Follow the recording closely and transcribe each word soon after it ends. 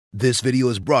This video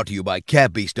is brought to you by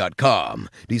catbeast.com.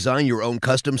 Design your own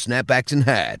custom snapbacks and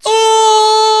hats. On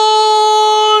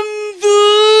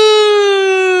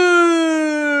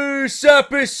this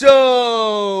episode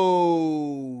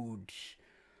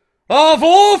of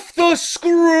Off the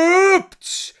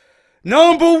Script,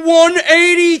 number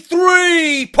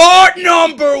 183, part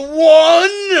number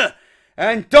 1.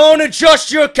 And don't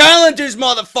adjust your calendars,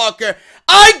 motherfucker.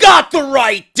 I got the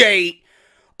right date.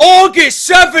 August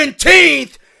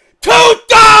 17th,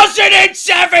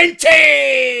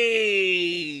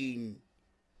 2017!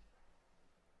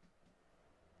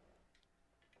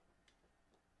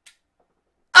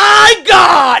 I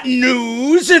got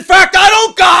news! In fact, I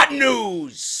don't got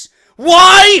news!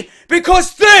 Why?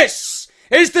 Because this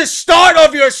is the start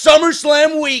of your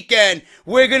SummerSlam weekend.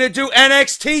 We're gonna do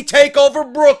NXT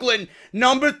TAKEOVER Brooklyn,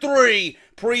 number 3,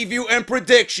 preview and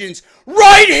predictions,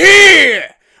 right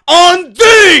here on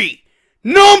the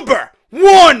number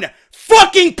 1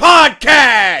 fucking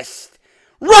podcast,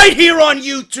 right here on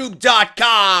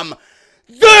YouTube.com.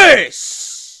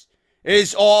 This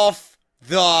is Off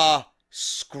the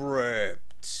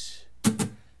Script.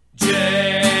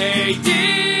 JD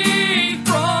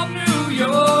from New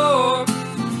York,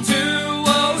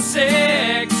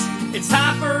 206. It's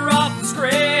time for Off the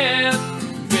Script.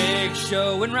 Big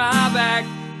Show and Ryback,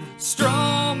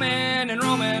 Strowman and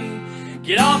Roman.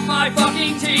 Get off my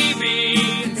fucking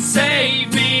TV and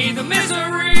save me the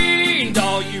misery. And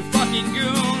all you fucking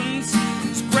goons,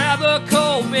 just grab a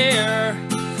cold beer.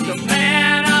 The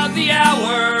man of the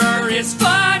hour is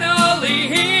finally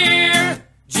here.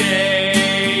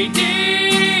 JD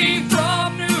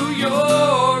from New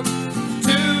York,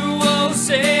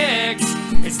 206.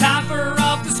 It's time for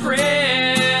Off the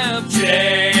Script.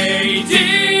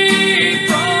 JD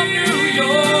from New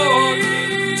York,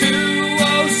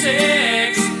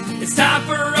 206. It's time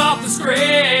for Off the Script.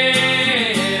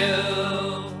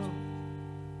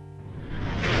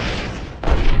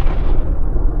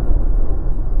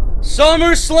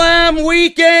 SummerSlam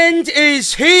weekend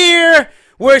is here.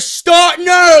 We're starting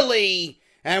early,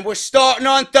 and we're starting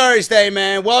on Thursday,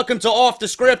 man. Welcome to Off the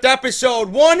Script, episode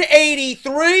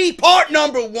 183, part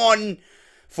number 1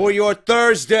 for your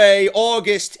Thursday,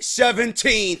 August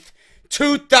 17th,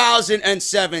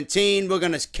 2017. We're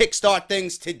going to kickstart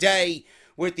things today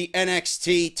with the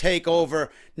NXT TAKEOVER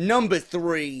number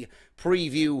 3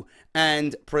 preview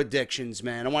and predictions,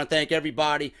 man. I want to thank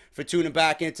everybody for tuning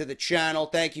back into the channel.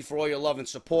 Thank you for all your love and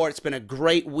support. It's been a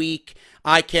great week.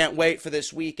 I can't wait for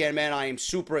this weekend, man. I am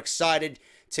super excited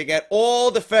to get all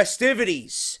the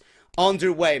festivities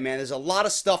underway, man. There's a lot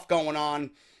of stuff going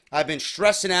on. I've been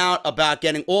stressing out about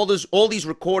getting all these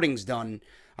recordings done.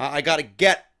 I got to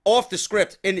get Off the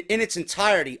Script in its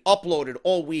entirety uploaded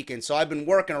all weekend. So I've been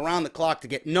working around the clock to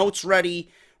get notes ready,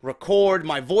 record.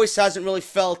 My voice hasn't really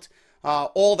felt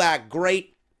all that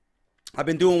great. I've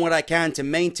been doing what I can to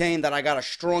maintain that I got a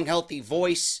strong, healthy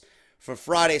voice for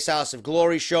Friday's House of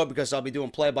Glory show, because I'll be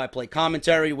doing play-by-play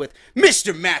commentary with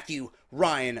Mr. Matthew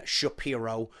Ryan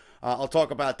Shapiro. I'll talk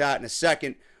about that in a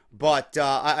second. But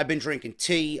I've been drinking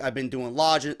tea. I've been doing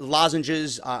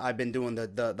lozenges. I've been doing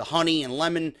the honey and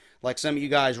lemon like some of you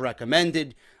guys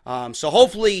recommended. So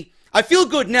hopefully, I feel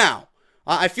good now.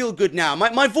 I feel good now.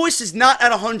 My voice is not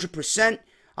at 100%.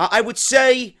 I would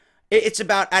say it's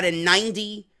about at a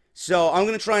 90. So I'm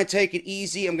going to try and take it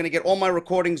easy. I'm going to get all my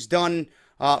recordings done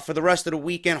for the rest of the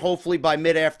weekend, hopefully by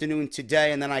mid-afternoon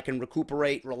today. And then I can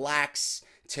recuperate, relax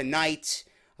tonight,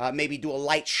 maybe do a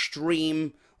light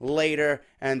stream later,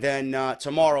 and then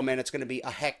tomorrow, man, it's going to be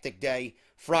a hectic day.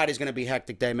 Friday's going to be a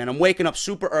hectic day, man. I'm waking up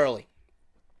super early,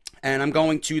 and I'm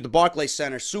going to the Barclays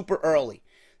Center super early.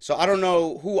 So I don't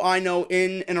know who I know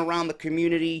in and around the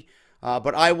community,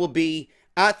 but I will be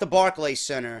at the Barclays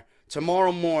Center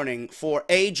tomorrow morning for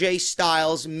AJ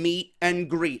Styles meet and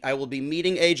greet. I will be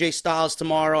meeting AJ Styles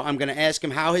tomorrow. I'm going to ask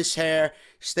him how his hair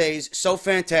stays so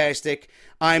fantastic.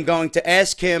 I'm going to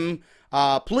ask him,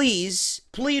 please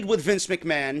plead with Vince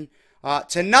McMahon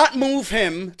to not move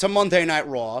him to Monday Night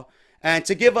Raw and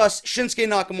to give us Shinsuke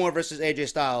Nakamura versus AJ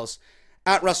Styles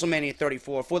at WrestleMania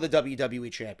 34 for the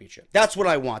WWE Championship. That's what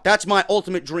I want. That's my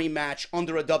ultimate dream match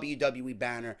under a WWE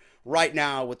banner right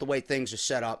now with the way things are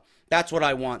set up. That's what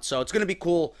I want. So it's going to be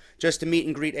cool just to meet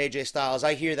and greet AJ Styles.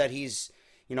 I hear that he's,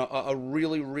 you know, a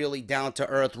really, really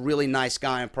down-to-earth, really nice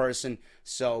guy in person.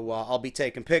 So I'll be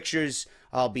taking pictures.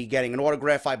 I'll be getting an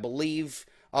autograph, I believe,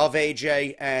 of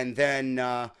AJ. And then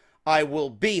I will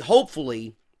be,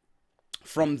 hopefully,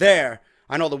 from there.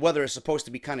 I know the weather is supposed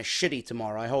to be kind of shitty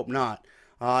tomorrow. I hope not.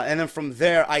 And then from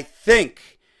there, I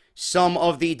think some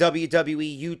of the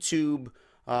WWE YouTube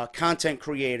content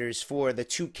creators for the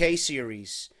 2K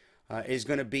series is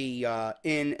going to be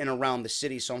in and around the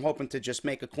city. So I'm hoping to just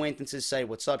make acquaintances, say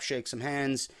what's up, shake some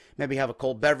hands, maybe have a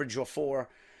cold beverage or four.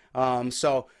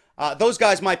 Those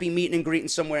guys might be meeting and greeting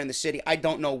somewhere in the city. I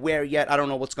don't know where yet. I don't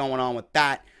know what's going on with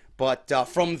that. But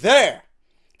from there,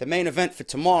 the main event for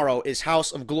tomorrow is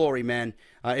House of Glory, man.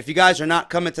 If you guys are not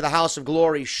coming to the House of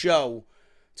Glory show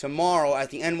tomorrow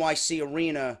at the NYC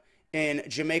Arena in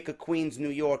Jamaica, Queens, New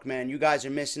York, man, you guys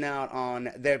are missing out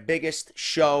on their biggest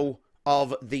show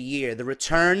of the year. The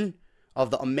return of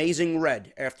the Amazing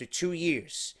Red after 2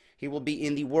 years. He will be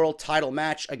in the world title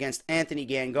match against Anthony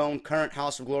Gangone, current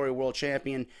House of Glory world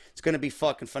champion. It's going to be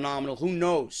fucking phenomenal. Who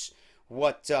knows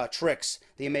what tricks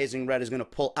the Amazing Red is going to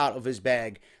pull out of his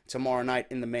bag tomorrow night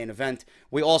in the main event.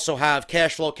 We also have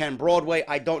Cashflow Ken Broadway.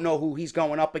 I don't know who he's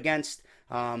going up against.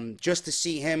 Just to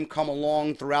see him come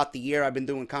along throughout the year. I've been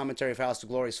doing commentary for House of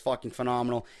Glory. It's fucking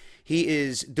phenomenal. He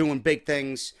is doing big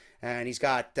things, and he's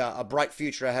got a bright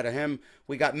future ahead of him.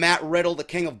 We got Matt Riddle, the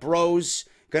King of Bros,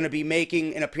 going to be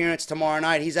making an appearance tomorrow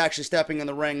night. He's actually stepping in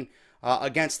the ring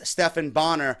against Stephan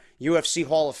Bonner, UFC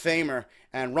Hall of Famer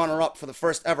and runner-up for the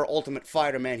first ever Ultimate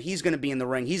Fighter, man. He's going to be in the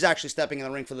ring. He's actually stepping in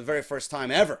the ring for the very first time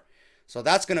ever. So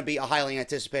that's going to be a highly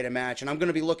anticipated match, and I'm going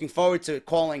to be looking forward to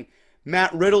calling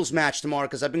Matt Riddle's match tomorrow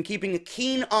because I've been keeping a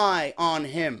keen eye on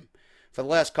him for the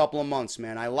last couple of months,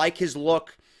 man. I like his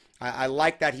look. I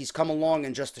like that he's come along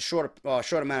in just a short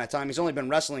amount of time. He's only been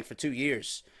wrestling for 2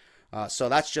 years. So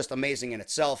that's just amazing in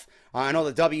itself. I know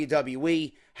the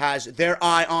WWE has their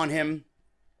eye on him,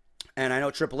 and I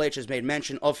know Triple H has made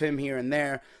mention of him here and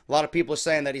there. A lot of people are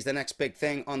saying that he's the next big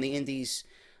thing on the indies,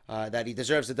 that he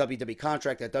deserves the WWE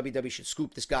contract, that WWE should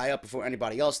scoop this guy up before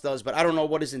anybody else does. But I don't know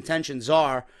what his intentions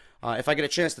are. If I get a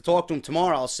chance to talk to him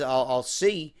tomorrow, I'll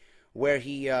see where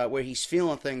he's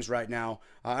feeling things right now.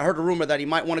 I heard a rumor that he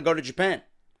might want to go to Japan,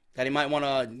 that he might want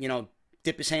to,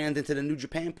 dip his hand into the New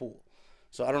Japan pool.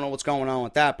 So I don't know what's going on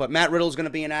with that. But Matt Riddle's going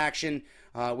to be in action.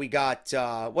 We got,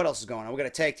 what else is going on? We got a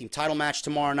tag team title match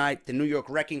tomorrow night. The New York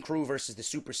Wrecking Crew versus the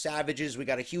Super Savages. We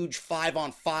got a huge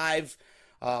 5-on-5,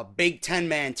 big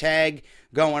 10-man tag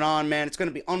going on, man. It's going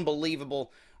to be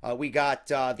unbelievable. We got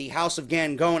the House of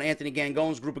Gangone, Anthony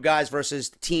Gangone's group of guys versus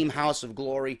Team House of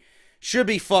Glory. Should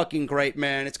be fucking great,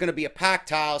 man. It's going to be a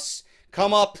packed house.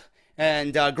 Come up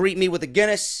and greet me with a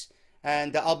Guinness,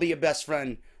 and I'll be your best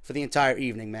friend for the entire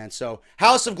evening, man. So,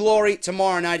 House of Glory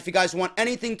tomorrow night. If you guys want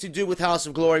anything to do with House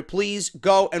of Glory, please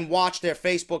go and watch their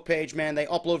Facebook page, man. They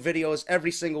upload videos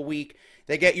every single week.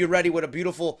 They get you ready with a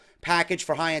beautiful package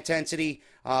for high intensity.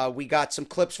 We got some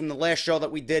clips from the last show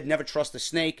that we did, Never Trust a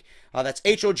Snake. That's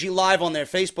HOG Live on their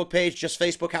Facebook page, just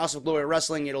Facebook House of Glory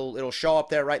Wrestling. It'll show up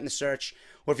there right in the search.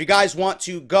 Or if you guys want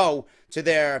to go to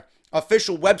their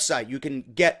official website, you can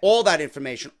get all that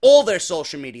information, all their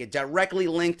social media directly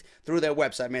linked through their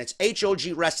website, man. It's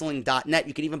hogwrestling.net.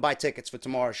 You can even buy tickets for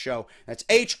tomorrow's show. That's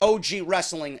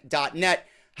hogwrestling.net.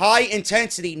 High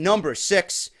intensity number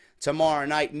 6 tomorrow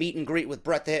night. Meet and greet with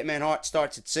Bret the Hitman Hart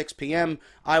starts at 6 p.m.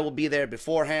 I will be there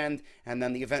beforehand, and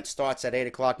then the event starts at 8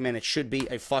 o'clock, man. It should be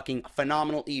a fucking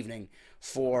phenomenal evening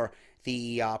for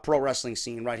the pro wrestling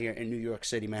scene right here in New York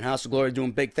City, man. House of Glory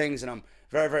doing big things, and I'm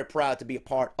very, very proud to be a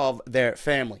part of their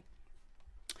family.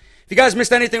 If you guys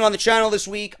missed anything on the channel this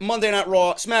week, Monday Night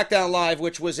Raw, SmackDown Live,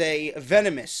 which was a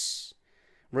venomous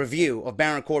review of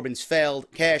Baron Corbin's failed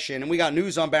cash-in. And we got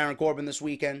news on Baron Corbin this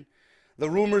weekend. The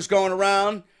rumors going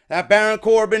around that Baron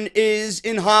Corbin is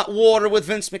in hot water with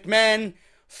Vince McMahon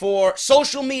for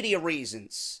social media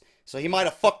reasons. So he might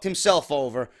have fucked himself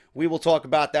over. We will talk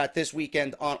about that this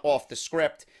weekend on Off the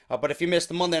Script. But if you missed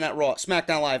the Monday Night Raw,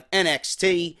 SmackDown Live,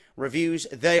 NXT reviews,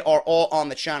 they are all on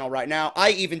the channel right now. I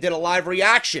even did a live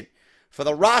reaction for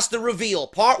the roster reveal,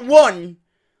 Part 1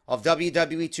 of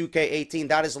WWE 2K18.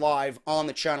 That is live on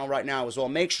the channel right now as well.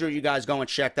 Make sure you guys go and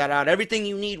check that out. Everything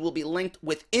you need will be linked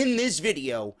within this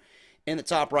video in the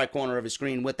top right corner of the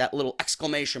screen with that little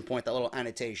exclamation point, that little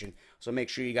annotation. So make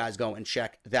sure you guys go and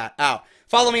check that out.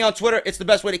 Follow me on Twitter. It's the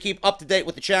best way to keep up to date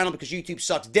with the channel because YouTube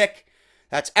sucks dick.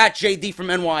 That's at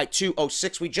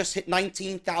JDFROMNY206. We just hit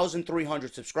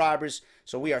 19,300 subscribers,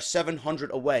 so we are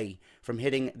 700 away from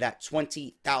hitting that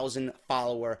 20,000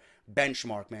 follower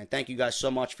benchmark, man. Thank you guys so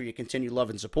much for your continued love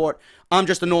and support. I'm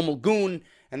just a normal goon,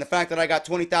 and the fact that I got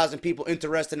 20,000 people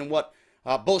interested in what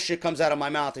bullshit comes out of my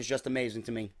mouth is just amazing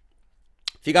to me.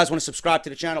 If you guys want to subscribe to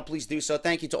the channel, please do so.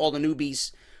 Thank you to all the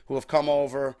newbies who have come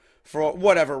over for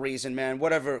whatever reason, man.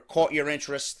 Whatever caught your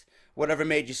interest, whatever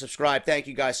made you subscribe. Thank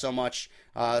you guys so much.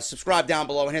 Subscribe down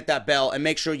below and hit that bell. And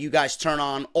make sure you guys turn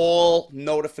on all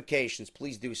notifications.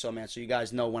 Please do so, man, so you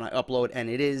guys know when I upload. And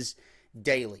it is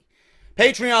daily.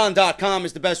 Patreon.com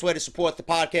is the best way to support the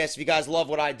podcast. If you guys love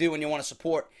what I do and you want to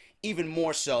support even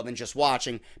more so than just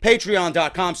watching.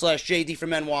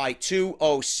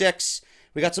 Patreon.com/JDFROMNY206.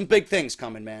 We got some big things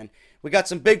coming, man. We got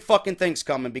some big fucking things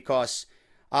coming because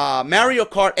Mario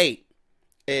Kart 8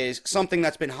 is something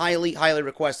that's been highly, highly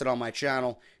requested on my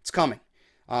channel. It's coming.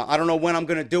 I don't know when I'm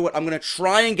going to do it. I'm going to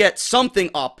try and get something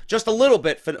up just a little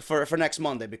bit for next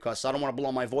Monday because I don't want to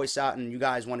blow my voice out and you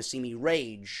guys want to see me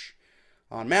rage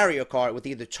on Mario Kart with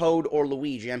either Toad or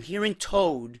Luigi. I'm hearing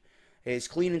Toad is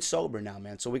clean and sober now,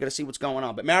 man, so we got to see what's going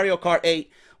on. But Mario Kart 8,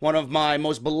 one of my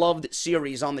most beloved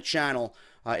series on the channel,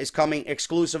 is coming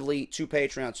exclusively to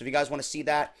Patreon. So if you guys want to see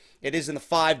that, it is in the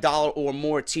 $5 or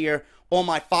more tier. All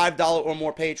my $5 or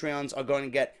more Patreons are going to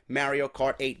get Mario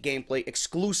Kart 8 gameplay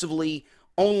exclusively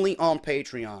only on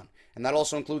Patreon. And that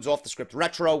also includes Off the Script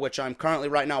Retro, which I'm currently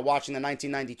right now watching the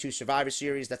 1992 Survivor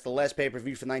Series. That's the last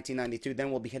pay-per-view for 1992.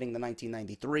 Then we'll be hitting the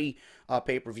 1993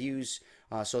 pay-per-views.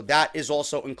 So that is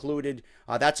also included.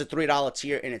 That's a $3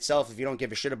 tier in itself if you don't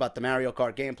give a shit about the Mario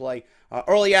Kart gameplay.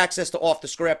 Early access to Off the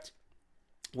Script,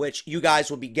 which you guys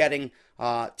will be getting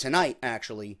tonight,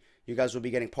 actually. You guys will be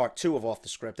getting part 2 of Off the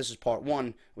Script. This is part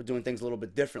 1. We're doing things a little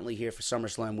bit differently here for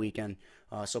SummerSlam weekend.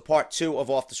 So part 2 of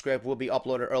Off the Script will be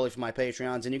uploaded early for my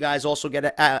Patreons. And you guys also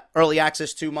get early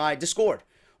access to my Discord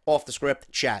Off the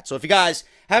Script chat. So if you guys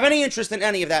have any interest in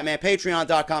any of that, man,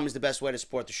 Patreon.com is the best way to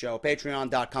support the show.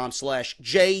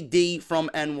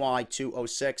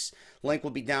 Patreon.com/JDFROMNY206. Link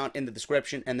will be down in the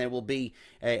description. And there will be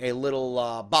a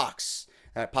little box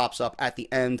that pops up at the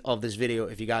end of this video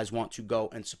if you guys want to go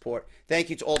and support. Thank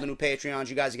you to all the new Patreons.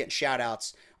 You guys are getting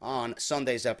shout-outs on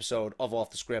Sunday's episode of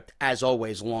Off the Script, as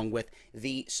always, along with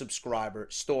the subscriber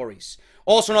stories.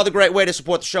 Also, another great way to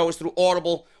support the show is through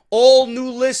Audible. All new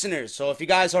listeners. So if you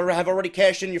guys have already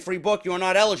cashed in your free book, you are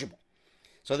not eligible.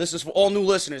 So this is for all new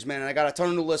listeners, man, and I got a ton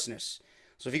of new listeners.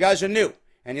 So if you guys are new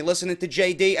and you're listening to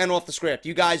JD and Off the Script,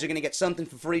 you guys are going to get something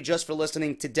for free just for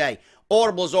listening today.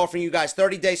 Audible is offering you guys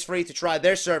 30 days free to try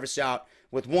their service out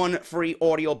with one free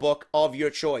audiobook of your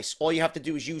choice. All you have to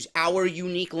do is use our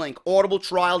unique link,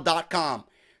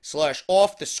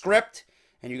 audibletrial.com/offthescript,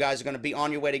 and you guys are going to be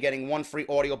on your way to getting one free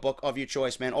audiobook of your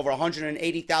choice, man. Over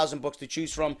 180,000 books to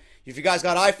choose from. If you guys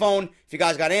got iPhone, if you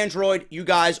guys got Android, you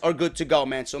guys are good to go,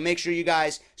 man. So make sure you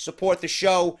guys support the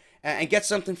show and get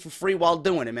something for free while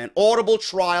doing it, man.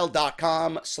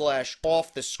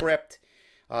 audibletrial.com/offthescript.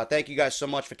 Thank you guys so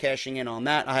much for cashing in on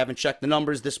that. I haven't checked the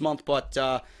numbers this month, but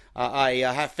I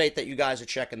have faith that you guys are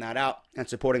checking that out and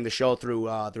supporting the show through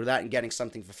that and getting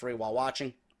something for free while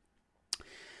watching.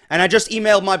 And I just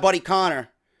emailed my buddy Connor,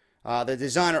 the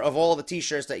designer of all of the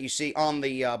t-shirts that you see on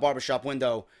the Barbershop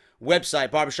Window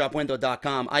website,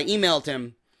 barbershopwindow.com. I emailed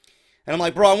him, and I'm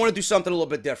like, bro, I want to do something a little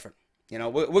bit different. You know,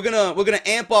 we're gonna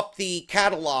amp up the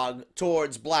catalog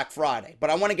towards Black Friday, but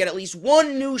I want to get at least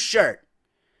one new shirt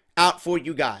out for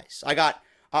you guys. I got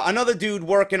another dude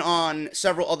working on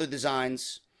several other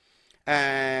designs,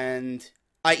 and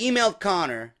I emailed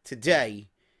Connor today,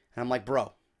 and I'm like,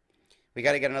 bro, we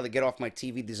got to get another Get Off My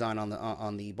TV design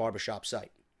on the Barbershop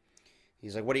site.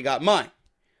 He's like, what do you got in mind?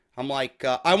 I'm like,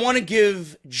 I want to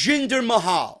give Jinder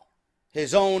Mahal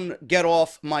his own Get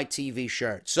Off My TV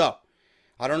shirt. So,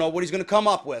 I don't know what he's going to come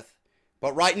up with,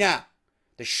 but right now,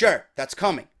 the shirt that's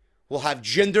coming will have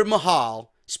Jinder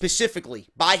Mahal specifically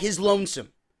by his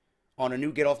lonesome on a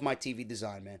new Get Off My TV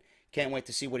design, man. Can't wait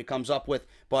to see what he comes up with,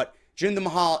 but Jinder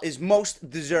Mahal is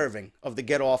most deserving of the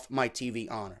Get Off My TV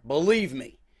honor. Believe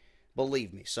me.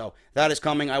 Believe me. So that is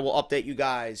coming. I will update you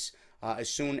guys as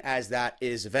soon as that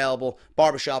is available.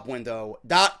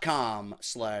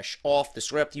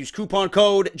 Barbershopwindow.com/offthescript. Use coupon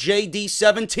code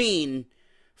JD17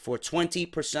 for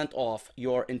 20% off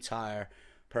your entire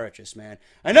purchase, man.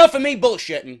 Enough of me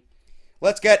bullshitting.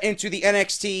 Let's get into the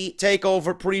NXT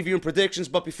TAKEOVER preview and predictions.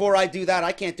 But before I do that,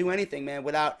 I can't do anything, man,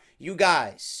 without you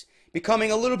guys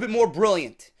becoming a little bit more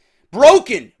brilliant.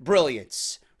 Broken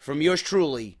brilliance from yours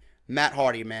truly, Matt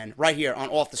Hardy, man, right here on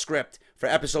Off the Script for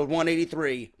episode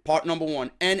 183, part number 1,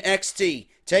 NXT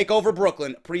TAKEOVER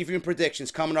Brooklyn preview and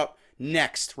predictions coming up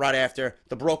next, right after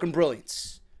the broken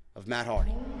brilliance of Matt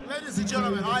Hardy. Ladies and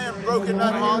gentlemen, I am Broken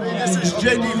Matt Hardy. This is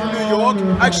JD from New York.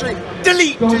 Actually,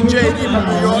 delete to JD from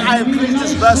New York. I have cleaned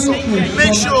this vessel.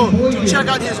 Make sure to check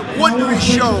out his wonderful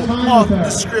show, Off the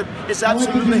Script. It's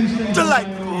absolutely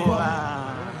delightful.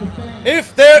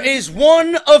 If there is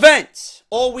one event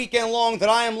all weekend long that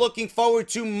I am looking forward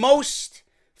to most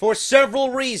for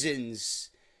several reasons,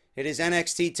 it is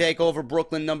NXT TAKEOVER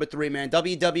Brooklyn number 3, man.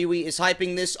 WWE is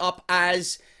hyping this up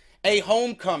as a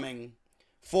homecoming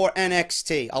for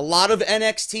NXT. A lot of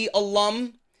NXT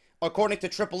alum, according to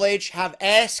Triple H, have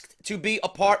asked to be a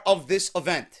part of this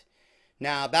event.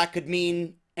 Now, that could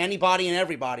mean anybody and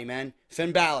everybody, man.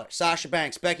 Finn Balor, Sasha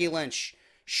Banks, Becky Lynch,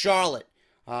 Charlotte.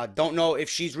 Don't know if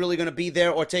she's really going to be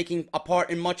there or taking a part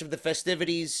in much of the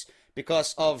festivities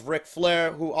because of Ric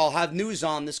Flair, who I'll have news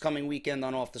on this coming weekend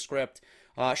on Off the Script.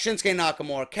 Shinsuke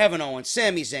Nakamura, Kevin Owens,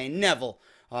 Sami Zayn, Neville.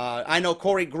 I know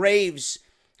Corey Graves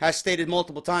has stated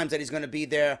multiple times that he's going to be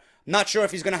there. Not sure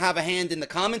if he's going to have a hand in the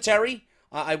commentary.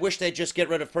 I wish they'd just get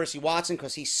rid of Percy Watson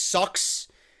because he sucks.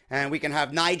 And we can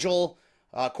have Nigel,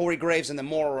 Corey Graves, and then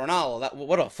Mauro Ranallo.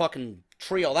 What a fucking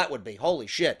trio that would be. Holy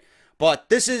shit. But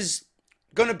this is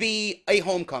going to be a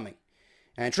homecoming.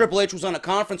 And Triple H was on a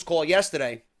conference call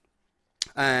yesterday.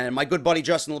 And my good buddy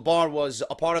Justin LeBar was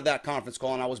a part of that conference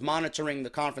call. And I was monitoring the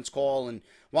conference call and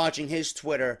watching his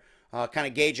Twitter, kind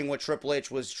of gauging what Triple H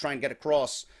was trying to get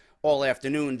across all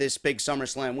afternoon this big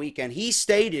SummerSlam weekend. He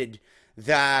stated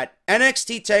that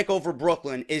NXT TakeOver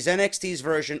Brooklyn is NXT's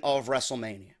version of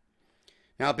WrestleMania.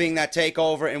 Now, being that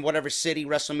TakeOver in whatever city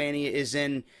WrestleMania is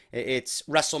in, it's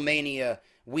WrestleMania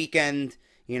weekend.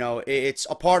 You know, it's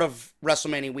a part of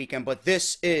WrestleMania weekend, but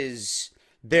this is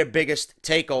their biggest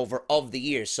takeover of the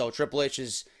year. So Triple H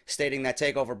is stating that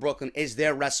TakeOver Brooklyn is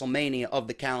their WrestleMania of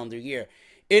the calendar year.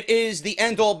 It is the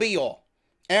end-all be-all.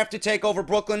 After TakeOver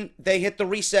Brooklyn, they hit the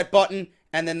reset button,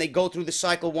 and then they go through the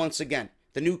cycle once again.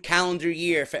 The new calendar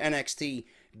year for NXT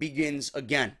begins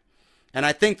again. And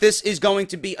I think this is going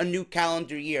to be a new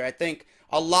calendar year. I think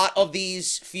a lot of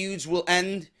these feuds will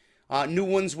end. New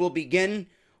ones will begin.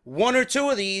 One or two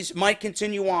of these might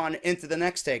continue on into the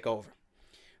next TakeOver.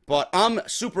 But I'm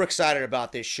super excited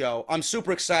about this show. I'm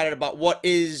super excited about what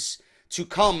is to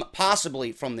come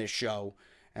possibly from this show.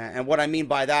 And what I mean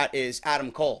by that is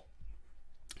Adam Cole.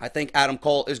 I think Adam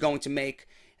Cole is going to make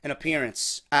an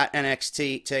appearance at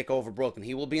NXT TakeOver Brooklyn.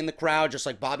 He will be in the crowd just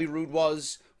like Bobby Roode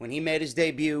was when he made his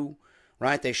debut,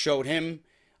 right? They showed him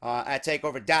at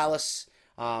TakeOver Dallas.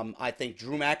 I think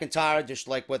Drew McIntyre,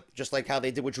 just like how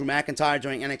they did with Drew McIntyre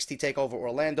during NXT TakeOver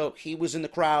Orlando, he was in the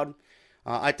crowd.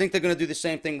 I think they're going to do the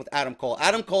same thing with Adam Cole.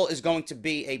 Adam Cole is going to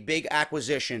be a big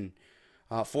acquisition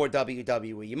for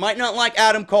WWE. You might not like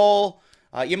Adam Cole.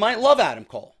 You might love Adam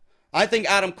Cole. I think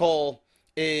Adam Cole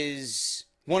is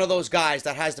one of those guys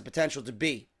that has the potential to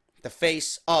be the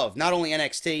face of not only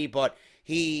NXT, but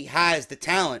he has the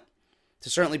talent to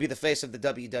certainly be the face of the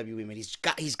WWE. I mean,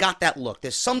 he's got that look.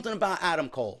 There's something about Adam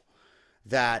Cole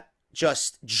that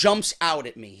just jumps out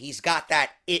at me. He's got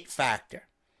that it factor,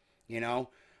 you know.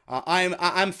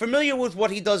 I'm familiar with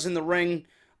what he does in the ring.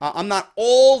 I'm not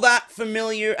all that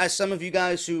familiar as some of you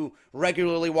guys who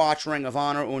regularly watch Ring of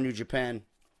Honor or New Japan,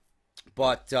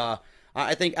 but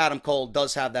I think Adam Cole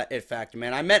does have that it factor,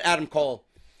 man. I met Adam Cole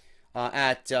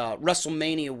at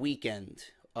WrestleMania weekend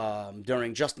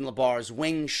during Justin LeBar's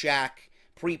Wing Shack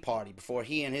pre-party before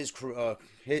he and his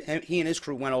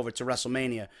crew went over to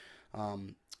WrestleMania,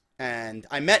 and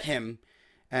I met him.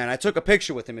 And I took a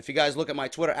picture with him. If you guys look at my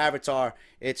Twitter avatar,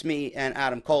 it's me and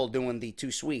Adam Cole doing the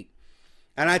Too Sweet.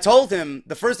 And I told him,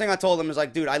 the first thing I told him is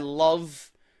like, dude, I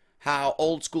love how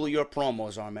old school your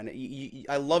promos are, man.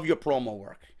 I love your promo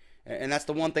work. And that's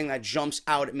the one thing that jumps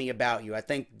out at me about you. I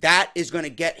think that is going to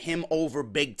get him over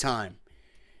big time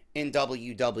in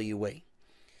WWE.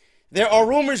 There are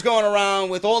rumors going around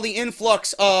with all the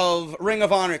influx of Ring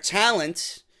of Honor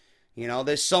talent. You know,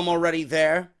 there's some already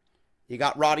there. You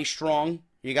got Roddy Strong.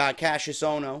 You got Cassius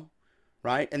Ohno,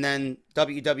 right? And then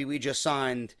WWE just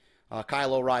signed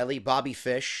Kyle O'Reilly, Bobby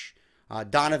Fish,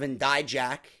 Donovan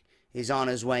Dijak is on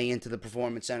his way into the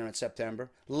Performance Center in September.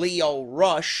 Leo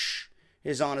Rush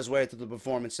is on his way to the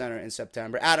Performance Center in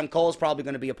September. Adam Cole is probably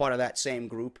going to be a part of that same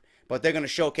group, but they're going to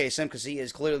showcase him because he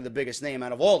is clearly the biggest name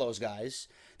out of all those guys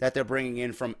that they're bringing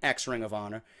in from ex-Ring of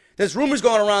Honor. There's rumors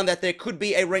going around that there could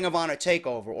be a Ring of Honor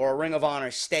takeover or a Ring of Honor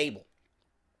stable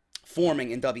forming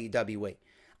in WWE.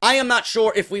 I am not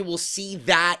sure if we will see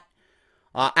that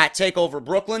at TakeOver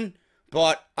Brooklyn,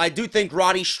 but I do think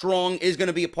Roddy Strong is going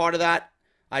to be a part of that.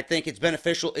 I think it's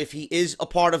beneficial if he is a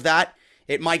part of that.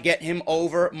 It might get him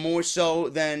over more so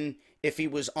than if he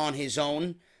was on his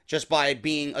own, just by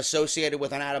being associated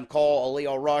with an Adam Cole, a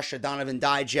Leo Rush, a Donovan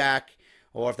Dijak,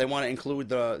 or if they want to include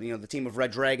the team of Red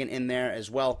Dragon in there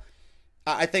as well.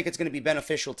 I think it's going to be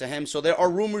beneficial to him. So there are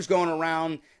rumors going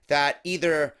around that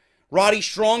either Roddy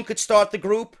Strong could start the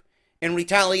group in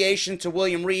retaliation to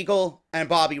William Regal and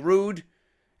Bobby Roode,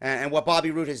 and what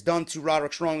Bobby Roode has done to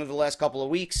Roderick Strong over the last couple of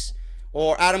weeks,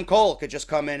 or Adam Cole could just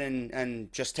come in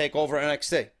and just take over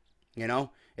NXT. You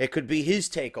know, it could be his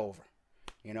takeover.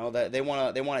 You know, that they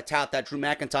want to tout that Drew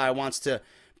McIntyre wants to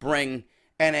bring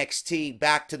NXT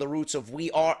back to the roots of we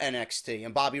are NXT,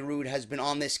 and Bobby Roode has been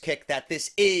on this kick that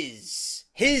this is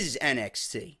his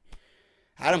NXT.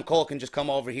 Adam Cole can just come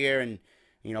over here and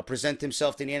you know, present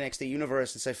himself to the NXT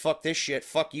universe and say, fuck this shit,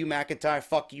 fuck you, McIntyre,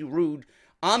 fuck you, Rude.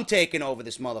 I'm taking over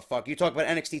this motherfucker. You talk about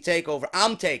NXT TakeOver,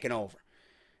 I'm taking over.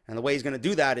 And the way he's going to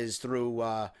do that is through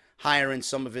hiring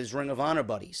some of his Ring of Honor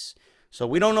buddies. So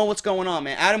we don't know what's going on,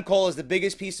 man. Adam Cole is the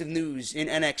biggest piece of news in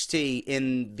NXT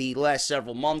in the last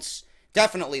several months.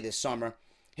 Definitely this summer.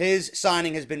 His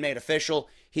signing has been made official.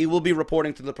 He will be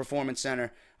reporting to the Performance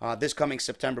Center this coming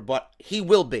September, but he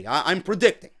will be. I'm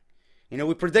predicting. You know,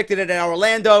 we predicted it at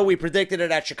Orlando. We predicted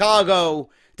it at Chicago.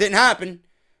 Didn't happen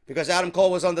because Adam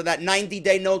Cole was under that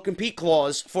 90-day no-compete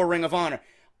clause for Ring of Honor.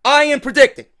 I am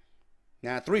predicting.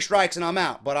 Now, 3 strikes and I'm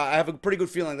out, but I have a pretty good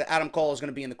feeling that Adam Cole is going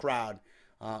to be in the crowd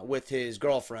with his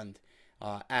girlfriend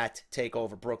at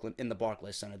TakeOver Brooklyn in the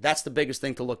Barclays Center. That's the biggest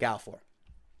thing to look out for.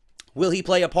 Will he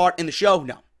play a part in the show?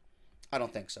 No, I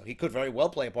don't think so. He could very well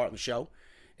play a part in the show.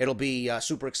 It'll be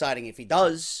super exciting if he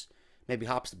does. Maybe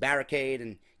hops the barricade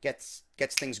and gets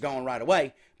things going right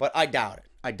away. But I doubt it.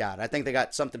 I think they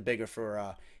got something bigger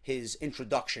for his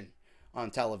introduction on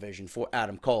television for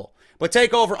Adam Cole. But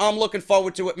TakeOver, I'm looking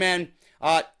forward to it, man.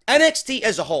 NXT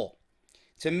as a whole,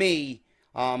 to me,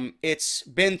 it's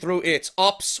been through its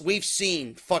ups. We've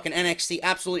seen fucking NXT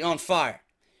absolutely on fire.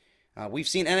 We've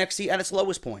seen NXT at its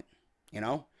lowest point, you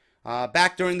know.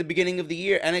 Back during the beginning of the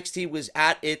year, NXT was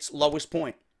at its lowest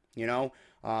point, you know.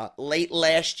 Late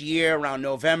last year, around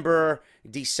November,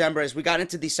 December, as we got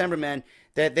into December, man,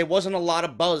 there wasn't a lot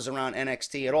of buzz around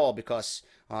NXT at all because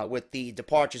with the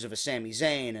departures of a Sami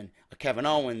Zayn and a Kevin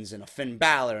Owens and a Finn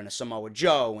Balor and a Samoa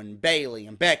Joe and Bayley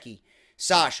and Becky,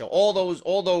 Sasha, all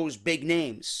those big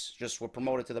names just were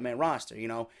promoted to the main roster, you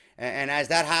know. And as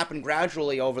that happened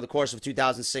gradually over the course of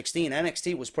 2016,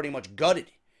 NXT was pretty much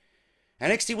gutted.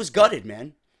 NXT was gutted,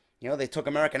 man. You know, they took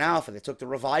American Alpha, they took the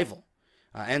Revival,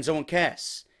 Enzo and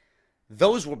Cass.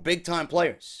 Those were big-time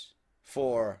players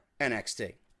for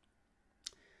NXT.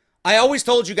 I always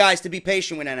told you guys to be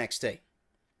patient with NXT.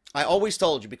 I always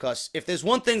told you, because if there's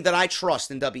one thing that I trust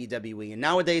in WWE, and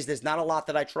nowadays there's not a lot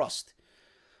that I trust,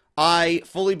 I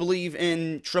fully believe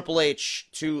in Triple H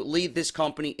to lead this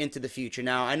company into the future.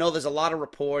 Now, I know there's a lot of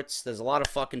reports, there's a lot of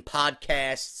fucking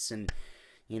podcasts and,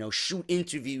 you know, shoot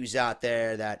interviews out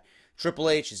there that Triple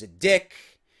H is a dick,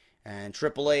 and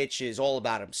Triple H is all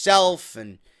about himself,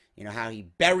 and, you know, how he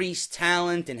buries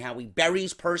talent and how he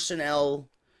buries personnel.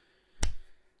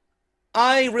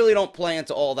 I really don't play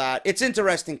into all that. It's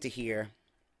interesting to hear,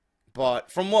 but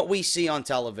from what we see on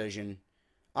television,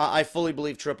 I fully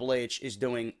believe Triple H is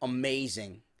doing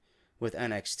amazing with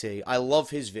NXT. I love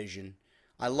his vision.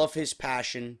 I love his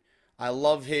passion. I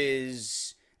love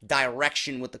his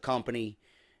direction with the company.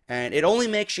 And it only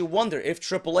makes you wonder if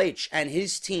Triple H and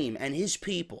his team and his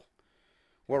people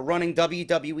were running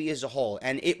WWE as a whole.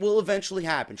 And it will eventually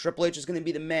happen. Triple H is going to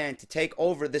be the man to take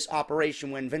over this operation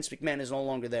when Vince McMahon is no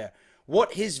longer there.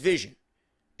 What his vision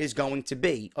is going to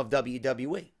be of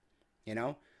WWE, you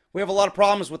know? We have a lot of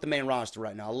problems with the main roster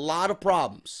right now. A lot of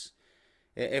problems.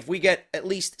 If we get at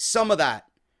least some of that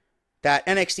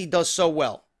NXT does so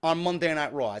well on Monday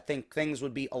Night Raw, I think things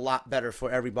would be a lot better for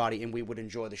everybody and we would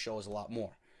enjoy the shows a lot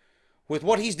more. With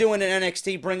what he's doing in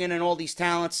NXT, bringing in all these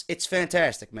talents, it's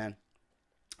fantastic, man.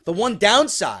 The one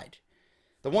downside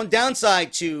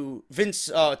to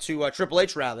Vince, Triple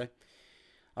H rather,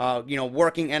 you know,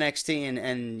 working NXT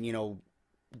and you know,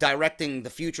 directing the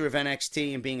future of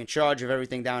NXT and being in charge of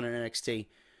everything down in NXT.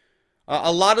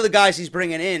 A lot of the guys he's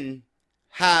bringing in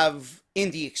have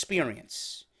indie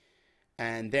experience,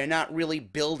 and they're not really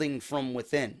building from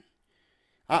within.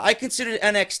 I consider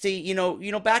NXT, you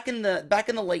know, back in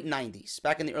the late '90s,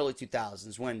 back in the early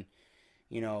 2000s, when,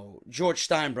 you know, George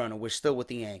Steinbrenner was still with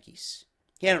the Yankees.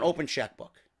 He had an open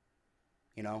checkbook.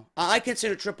 You know, I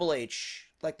consider Triple H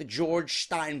like the George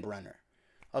Steinbrenner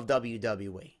of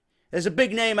WWE. There's a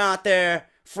big name out there,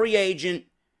 free agent,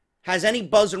 has any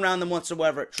buzz around them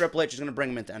whatsoever, Triple H is going to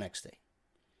bring him into NXT.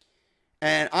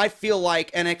 And I feel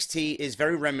like NXT is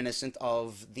very reminiscent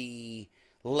of the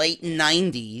late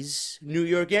 90s New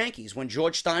York Yankees, when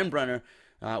George Steinbrenner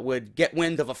would get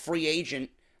wind of a free agent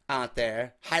out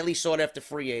there, highly sought-after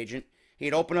free agent.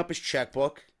 He'd open up his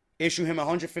checkbook, issue him a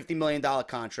 $150 million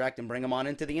contract, and bring him on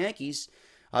into the Yankees,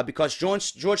 because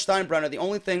George Steinbrenner, the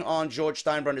only thing on George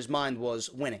Steinbrenner's mind was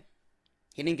winning.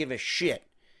 He didn't give a shit.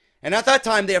 And at that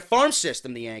time, their farm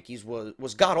system, the Yankees,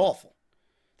 was god-awful.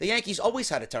 The Yankees always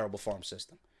had a terrible farm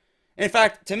system. In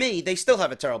fact, to me, they still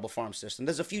have a terrible farm system.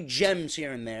 There's a few gems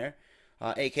here and there,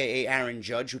 a.k.a. Aaron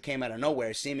Judge, who came out of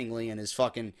nowhere, seemingly, and is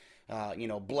fucking, you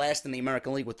know, blasting the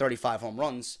American League with 35 home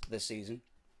runs this season.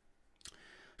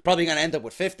 Probably going to end up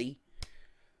with 50.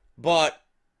 But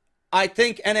I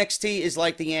think NXT is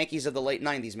like the Yankees of the late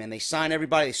 90s, man. They sign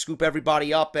everybody, they scoop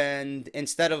everybody up, and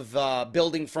instead of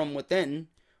building from within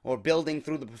or building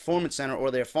through the Performance Center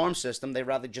or their farm system, they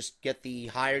rather just get the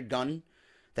hired gun,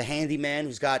 the handyman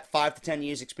who's got 5 to 10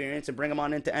 years experience, and bring him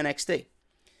on into NXT.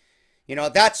 You know,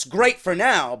 that's great for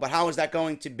now, but how is that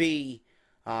going to be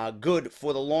good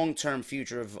for the long-term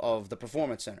future of the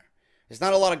Performance Center? There's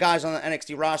not a lot of guys on the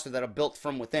NXT roster that are built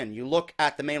from within. You look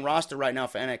at the main roster right now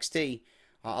for NXT,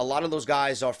 a lot of those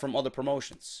guys are from other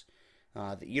promotions.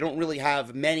 You don't really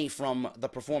have many from the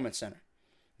Performance Center.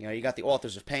 You know, you got the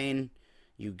Authors of Pain,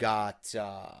 you got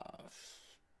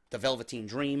the Velveteen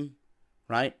Dream,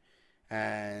 right?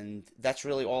 And that's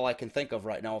really all I can think of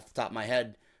right now off the top of my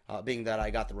head, being that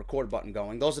I got the record button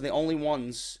going. Those are the only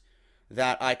ones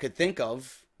that I could think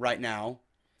of right now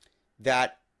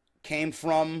that came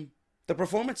from the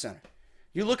Performance Center.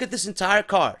 You look at this entire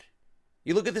card.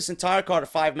 You look at this entire card of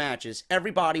 5 matches.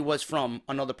 Everybody was from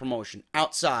another promotion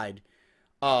outside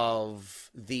of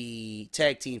the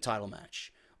tag team title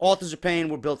match. Authors of Pain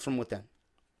were built from within.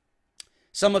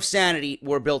 Some of Sanity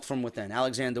were built from within.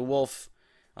 Alexander Wolf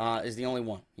is the only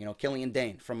one. You know, Killian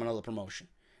Dane from another promotion.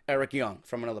 Eric Young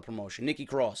from another promotion. Nikki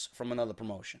Cross from another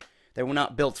promotion. They were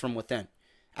not built from within.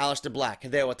 Aleister Black,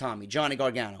 Hideo Itami, Johnny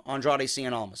Gargano, Andrade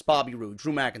Cien Almas, Bobby Roode,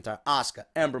 Drew McIntyre, Asuka,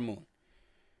 Ember Moon.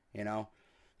 You know,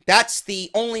 that's the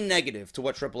only negative to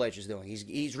what Triple H is doing.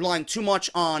 He's relying too much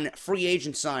on free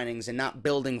agent signings and not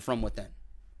building from within.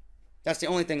 That's the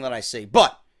only thing that I see.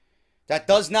 But that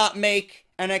does not make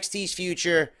NXT's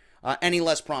future any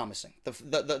less promising. The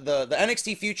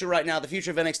NXT future right now, the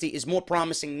future of NXT is more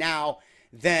promising now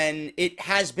than it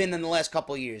has been in the last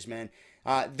couple of years, man.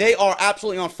 They are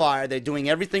absolutely on fire. They're doing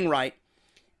everything right.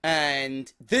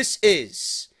 And this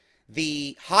is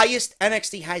the highest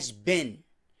NXT has been,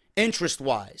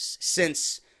 interest-wise,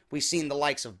 since we've seen the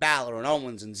likes of Balor and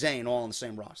Owens and Zayn all on the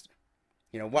same roster.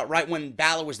 You know, right when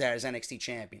Balor was there as NXT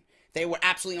champion. They were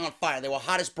absolutely on fire. They were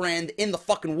hottest brand in the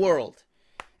fucking world.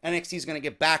 NXT is going to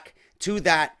get back to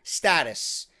that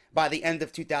status by the end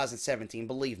of 2017,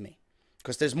 believe me.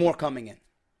 Because there's more coming in.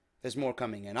 There's more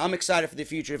coming in. I'm excited for the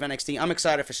future of NXT. I'm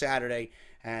excited for Saturday.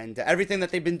 And everything that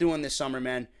they've been doing this summer,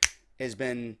 man, has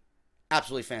been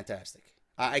absolutely fantastic.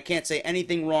 I can't say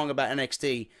anything wrong about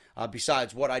NXT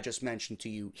besides what I just mentioned to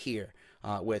you here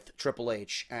with Triple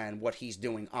H and what he's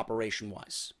doing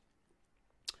operation-wise.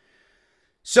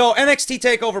 So, NXT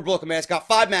TakeOver Brooklyn, man, it's got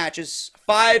 5 matches.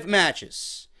 5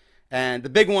 matches. And the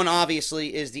big one,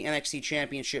 obviously, is the NXT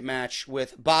Championship match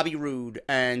with Bobby Roode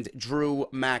and Drew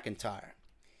McIntyre.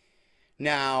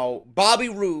 Now, Bobby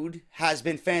Roode has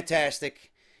been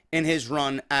fantastic in his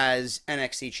run as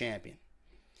NXT Champion.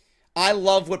 I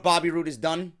love what Bobby Roode has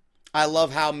done. I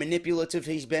love how manipulative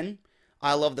he's been.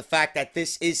 I love the fact that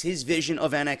this is his vision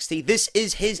of NXT. This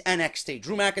is his NXT.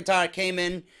 Drew McIntyre came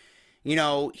in. You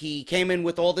know, he came in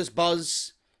with all this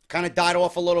buzz. Kind of died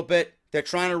off a little bit. They're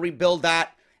trying to rebuild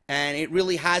that. And it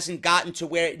really hasn't gotten to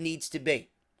where it needs to be.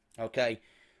 Okay?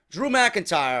 Drew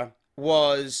McIntyre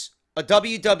was a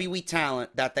WWE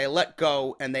talent that they let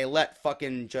go and they let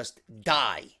fucking just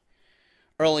die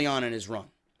early on in his run.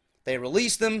 They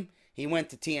released him. He went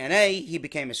to TNA. He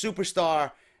became a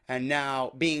superstar. And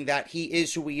now, being that he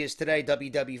is who he is today,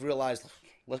 WWE realized,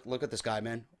 look at this guy,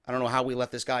 man. I don't know how we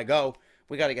let this guy go.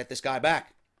 We got to get this guy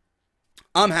back.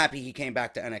 I'm happy he came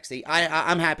back to NXT.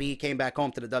 I'm happy he came back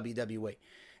home to the WWE.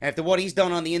 After what he's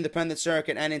done on the independent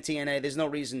circuit and in TNA, there's no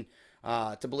reason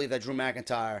to believe that Drew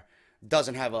McIntyre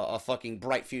doesn't have a fucking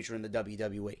bright future in the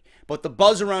WWE. But the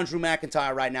buzz around Drew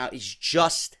McIntyre right now is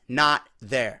just not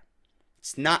there.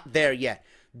 It's not there yet.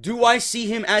 Do I see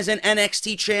him as an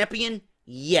NXT champion?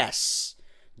 Yes.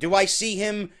 Do I see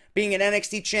him being an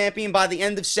NXT champion by the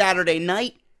end of Saturday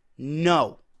night?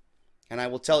 No. And I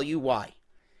will tell you why.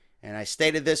 And I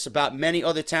stated this about many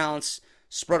other talents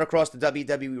spread across the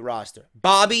WWE roster.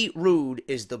 Bobby Roode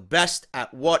is the best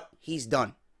at what he's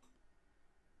done.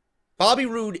 Bobby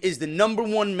Roode is the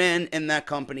 #1 man in that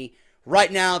company.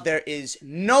 Right now, there is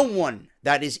no one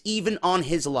that is even on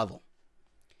his level.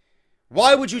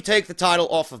 Why would you take the title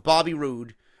off of Bobby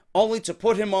Roode only to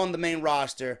put him on the main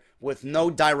roster with no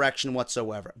direction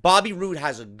whatsoever? Bobby Roode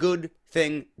has a good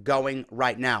thing going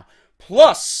right now.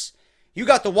 Plus, you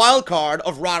got the wild card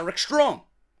of Roderick Strong.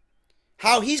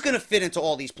 How he's going to fit into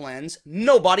all these plans,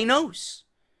 nobody knows.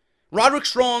 Roderick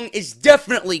Strong is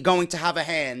definitely going to have a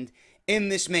hand in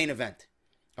this main event.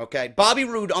 Okay, Bobby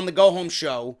Roode on the Go Home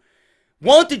show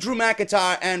wanted Drew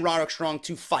McIntyre and Roderick Strong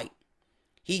to fight.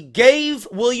 He gave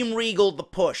William Regal the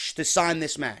push to sign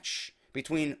this match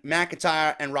between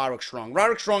McIntyre and Roderick Strong.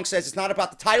 Roderick Strong says it's not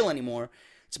about the title anymore.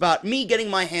 It's about me getting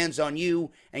my hands on you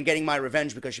and getting my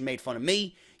revenge because you made fun of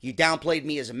me. You downplayed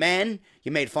me as a man.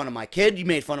 You made fun of my kid. You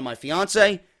made fun of my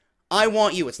fiance. I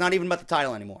want you. It's not even about the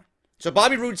title anymore. So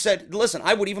Bobby Roode said, listen,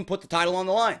 I would even put the title on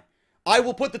the line. I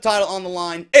will put the title on the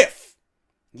line if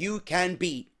you can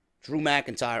beat Drew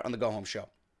McIntyre on the Go Home Show.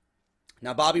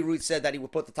 Now, Bobby Roode said that he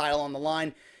would put the title on the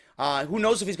line. Who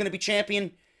knows if he's going to be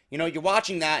champion? You know, you're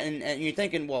watching that and you're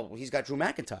thinking, well, he's got Drew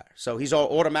McIntyre. So he's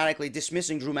automatically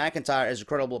dismissing Drew McIntyre as a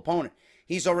credible opponent.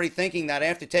 He's already thinking that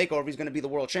after TakeOver, he's going to be the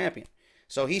world champion.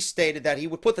 So he stated that he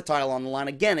would put the title on the line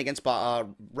again against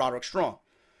Roderick Strong.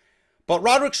 But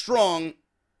Roderick Strong,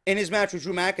 in his match with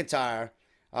Drew McIntyre,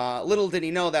 little did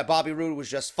he know that Bobby Roode was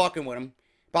just fucking with him.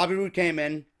 Bobby Roode came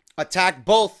in, attacked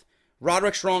both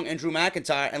Roderick Strong and Drew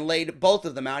McIntyre, and laid both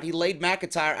of them out. He laid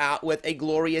McIntyre out with a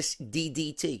glorious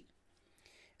DDT.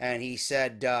 And he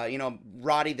said, you know,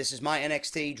 Roddy, this is my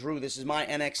NXT. Drew, this is my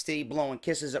NXT. Blowing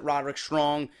kisses at Roderick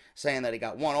Strong, saying that he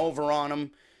got one over on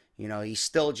him. You know, he's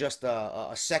still just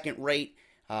a second-rate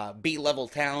B-level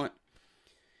talent.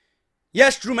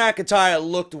 Yes, Drew McIntyre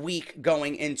looked weak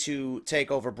going into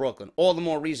TakeOver Brooklyn. All the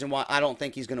more reason why I don't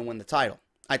think he's going to win the title.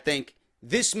 I think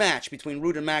this match between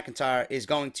ROODE and McIntyre is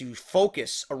going to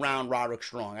focus around Roderick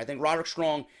Strong. I think Roderick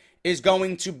Strong is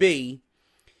going to be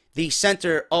the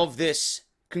center of this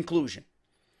conclusion.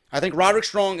 I think Roderick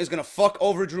Strong is going to fuck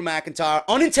over Drew McIntyre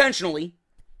unintentionally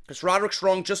because Roderick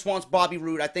Strong just wants Bobby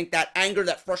Roode. I think that anger,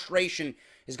 that frustration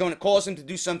is going to cause him to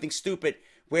do something stupid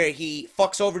where he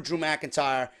fucks over Drew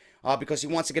McIntyre because he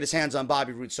wants to get his hands on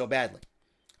Bobby Roode so badly.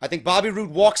 I think Bobby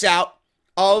Roode walks out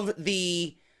of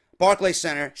the Barclays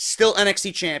Center, still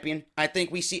NXT champion. I think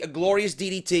we see a glorious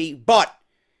DDT, but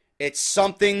it's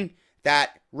something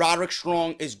that Roderick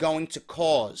Strong is going to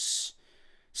cause.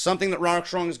 Something that Roderick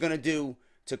Strong is going to do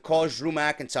to cause Drew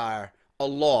McIntyre a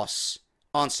loss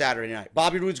on Saturday night.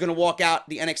 Bobby Roode's going to walk out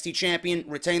the NXT champion,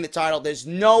 retain the title. There's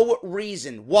no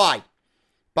reason why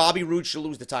Bobby Roode should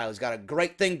lose the title. He's got a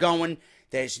great thing going.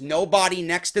 There's nobody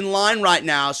next in line right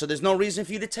now, so there's no reason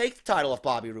for you to take the title off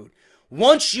Bobby Roode.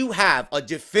 Once you have a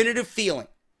definitive feeling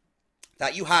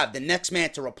that you have the next man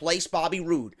to replace Bobby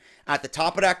Roode at the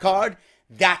top of that card,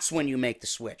 that's when you make the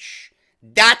switch.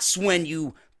 That's when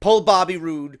you pull Bobby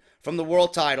Roode from the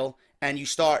world title and you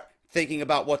start thinking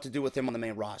about what to do with him on the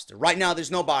main roster. Right now, there's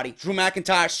nobody. Drew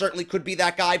McIntyre certainly could be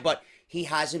that guy, but he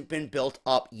hasn't been built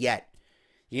up yet.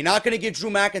 You're not going to give Drew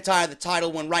McIntyre the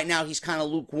title when right now he's kind of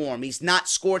lukewarm. He's not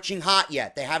scorching hot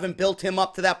yet. They haven't built him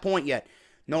up to that point yet.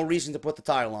 No reason to put the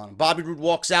title on him. Bobby Roode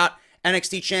walks out,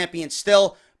 NXT champion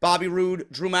still. Bobby Roode,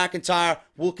 Drew McIntyre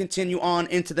will continue on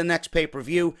into the next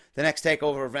pay-per-view, the next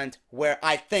TakeOver event, where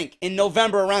I think in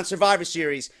November around Survivor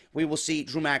Series, we will see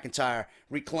Drew McIntyre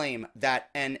reclaim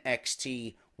that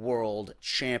NXT World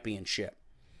Championship.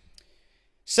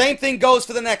 Same thing goes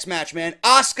for the next match, man.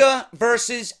 Asuka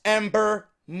versus Ember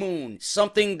Moon.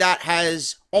 Something that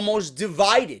has almost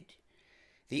divided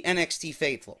the NXT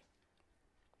faithful.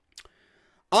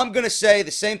 I'm going to say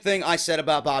the same thing I said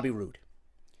about Bobby Roode.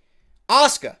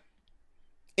 Asuka,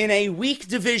 in a weak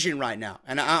division right now,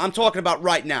 and I'm talking about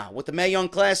right now, with the Mae Young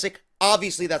Classic,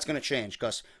 obviously that's going to change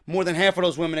because more than half of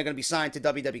those women are going to be signed to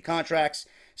WWE contracts.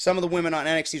 Some of the women on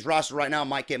NXT's roster right now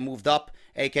might get moved up,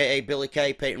 a.k.a. Billie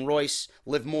Kay, Peyton Royce,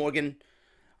 Liv Morgan.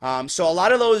 So a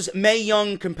lot of those Mae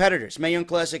Young competitors, Mae Young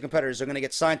Classic competitors, are going to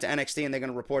get signed to NXT and they're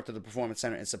going to report to the Performance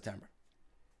Center in September.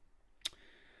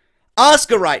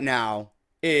 Asuka right now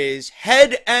is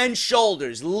head and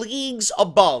shoulders, leagues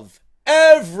above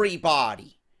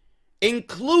everybody,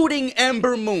 including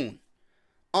Ember Moon,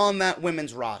 on that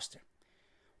women's roster.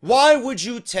 Why would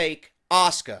you take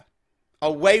Asuka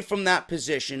away from that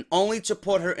position only to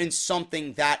put her in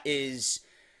something that is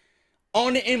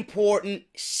unimportant,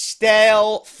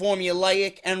 stale,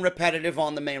 formulaic, and repetitive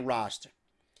on the main roster?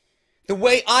 The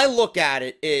way I look at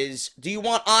it is, do you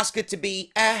want Asuka to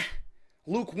be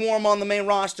lukewarm on the main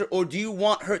roster, or do you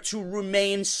want her to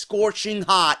remain scorching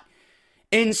hot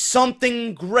in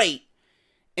something great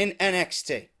in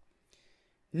NXT?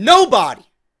 Nobody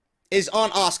is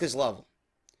on Asuka's level.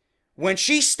 When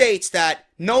she states that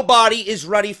nobody is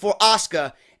ready for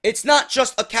Asuka, it's not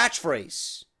just a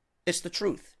catchphrase. It's the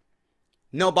truth.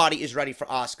 Nobody is ready for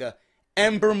Asuka.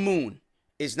 Ember Moon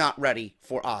is not ready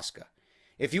for Asuka.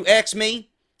 If you ask me,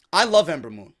 I love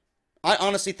Ember Moon. I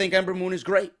honestly think Ember Moon is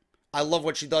great. I love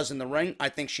what she does in the ring. I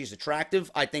think she's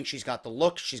attractive. I think she's got the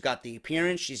look. She's got the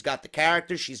appearance. She's got the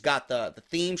character. She's got the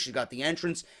theme. She's got the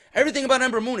entrance. Everything about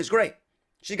Ember Moon is great.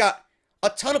 She got a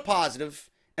ton of positive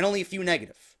and only a few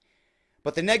negative.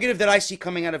 But the negative that I see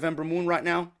coming out of Ember Moon right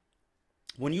now,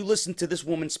 when you listen to this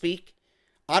woman speak,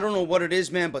 I don't know what it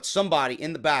is, man, but somebody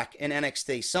in the back in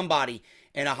NXT, somebody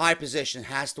in a high position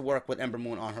has to work with Ember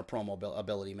Moon on her promo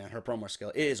ability, man. Her promo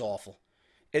skill. It is awful.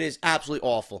 It is absolutely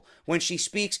awful. When she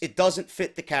speaks, it doesn't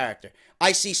fit the character.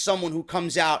 I see someone who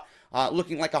comes out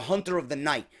looking like a hunter of the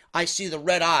night. I see the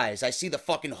red eyes. I see the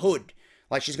fucking hood.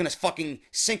 Like she's going to fucking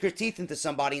sink her teeth into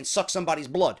somebody and suck somebody's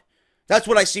blood. That's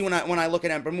what I see when I look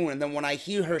at Ember Moon. And then when I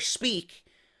hear her speak,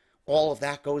 all of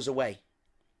that goes away.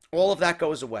 All of that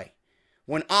goes away.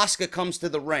 When Asuka comes to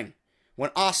the ring, when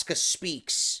Asuka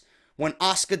speaks, when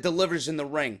Asuka delivers in the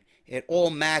ring, it all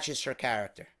matches her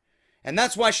character. And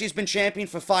that's why she's been champion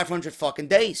for 500 fucking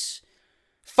days.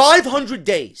 500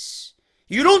 days.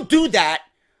 You don't do that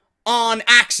on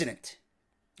accident.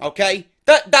 Okay?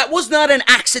 That was not an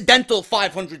accidental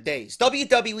 500 days.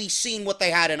 WWE seen what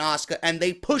they had in Asuka, and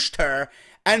they pushed her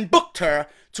and booked her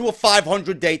to a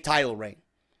 500-day title reign.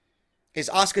 Is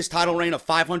Asuka's title reign of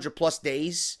 500 plus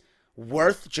days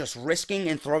worth just risking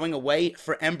and throwing away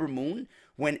for Ember Moon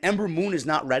when Ember Moon is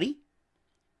not ready?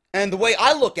 And the way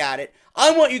I look at it,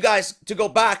 I want you guys to go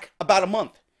back about a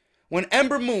month. When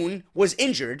Ember Moon was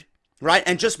injured, right,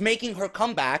 and just making her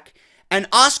comeback, and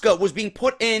Asuka was being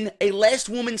put in a last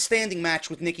woman standing match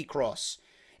with Nikki Cross.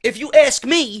 If you ask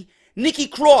me, Nikki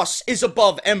Cross is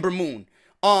above Ember Moon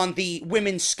on the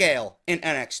women's scale in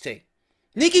NXT.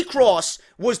 Nikki Cross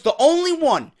was the only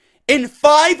one in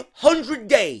 500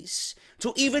 days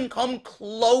to even come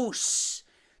close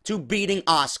to beating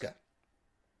Asuka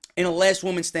in a last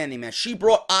woman standing match. She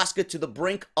brought Asuka to the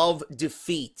brink of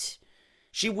defeat.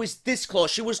 She was this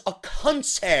close. She was a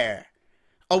concert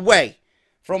away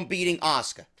from beating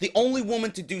Asuka. The only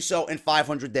woman to do so in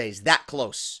 500 days. That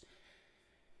close.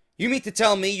 You mean to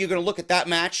tell me you're going to look at that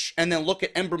match and then look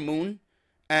at Ember Moon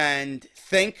and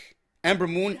think Ember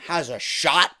Moon has a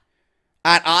shot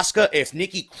at Asuka if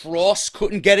Nikki Cross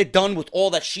couldn't get it done with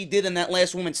all that she did in that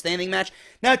last woman standing match?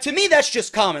 Now, to me, that's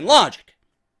just common logic.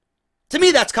 To me,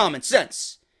 that's common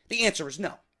sense. The answer is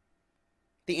no.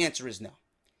 The answer is no.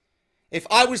 If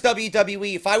I was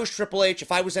WWE, if I was Triple H,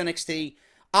 if I was NXT,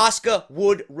 Asuka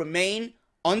would remain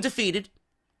undefeated.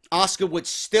 Asuka would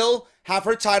still have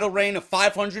her title reign of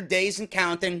 500 days and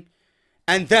counting.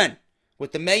 And then,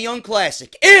 with the Mae Young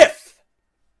Classic, if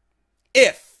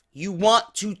you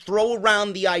want to throw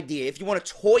around the idea, if you want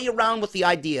to toy around with the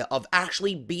idea of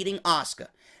actually beating Asuka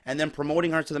and then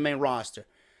promoting her to the main roster,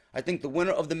 I think the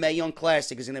winner of the Mae Young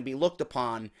Classic is going to be looked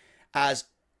upon as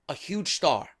a huge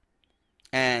star.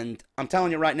 And I'm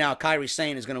telling you right now, Kairi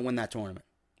Sane is going to win that tournament.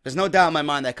 There's no doubt in my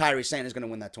mind that Kairi Sane is going to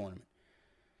win that tournament.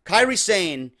 Kairi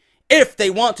Sane, if they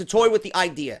want to toy with the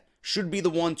idea, should be the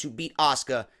one to beat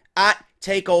Asuka at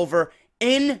TakeOver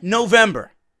in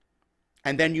November.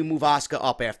 And then you move Asuka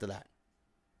up after that.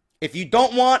 If you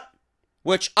don't want,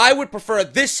 which I would prefer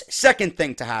this second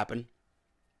thing to happen,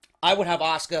 I would have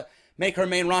Asuka make her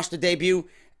main roster debut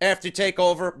after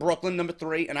TakeOver Brooklyn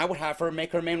 #3, and I would have her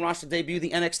make her main roster debut the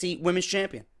NXT Women's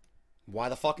Champion. Why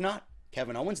the fuck not?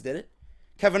 Kevin Owens did it.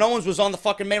 Kevin Owens was on the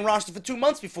fucking main roster for 2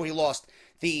 months before he lost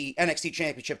the NXT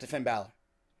Championship to Finn Balor.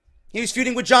 He was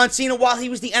feuding with John Cena while he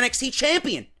was the NXT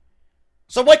Champion.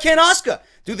 So why can't Asuka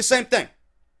do the same thing?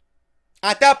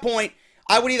 At that point,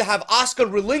 I would either have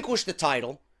Asuka relinquish the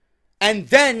title, and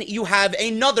then you have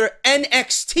another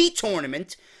NXT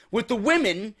tournament with the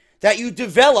women that you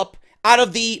develop out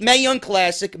of the Mae Young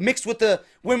Classic, mixed with the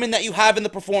women that you have in the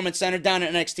Performance Center down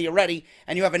at NXT already,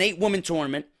 and you have an 8-woman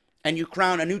tournament, and you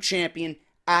crown a new champion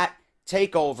at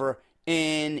TakeOver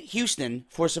in Houston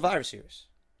for Survivor Series.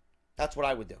 That's what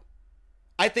I would do.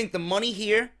 I think the money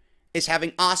here is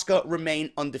having Asuka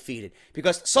remain undefeated,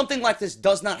 because something like this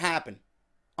does not happen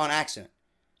on accident.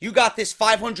 You got this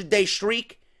 500-day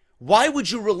streak. Why would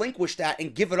you relinquish that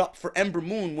and give it up for Ember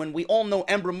Moon when we all know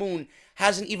Ember Moon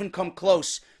hasn't even come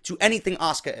close to anything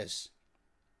Asuka is?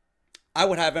 I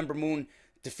would have Ember Moon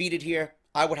defeated here.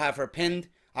 I would have her pinned.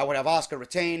 I would have Asuka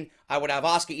retain. I would have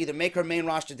Asuka either make her main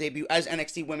roster debut as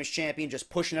NXT Women's Champion, just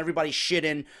pushing everybody's shit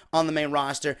in on the main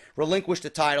roster, relinquish the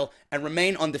title, and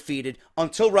remain undefeated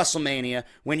until WrestleMania,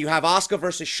 when you have Asuka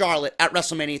versus Charlotte at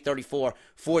WrestleMania 34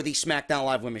 for the SmackDown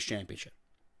Live Women's Championship.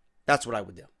 That's what I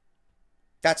would do.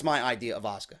 That's my idea of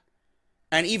Asuka.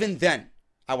 And even then,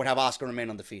 I would have Asuka remain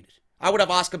undefeated. I would have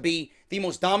Asuka be the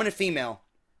most dominant female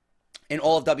in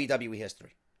all of WWE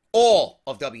history. All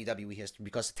of WWE history.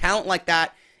 Because talent like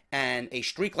that and a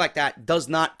streak like that does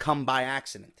not come by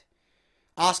accident.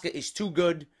 Asuka is too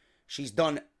good. She's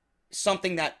done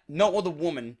something that no other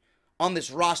woman on this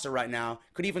roster right now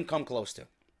could even come close to.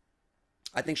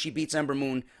 I think she beats Ember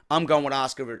Moon. I'm going with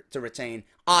Asuka to retain.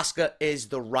 Asuka is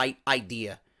the right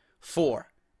idea for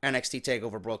NXT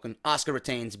TakeOver Brooklyn. Asuka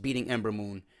retains, beating Ember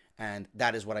Moon, And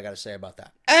that is what I got to say about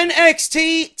that.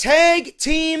 NXT Tag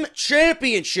Team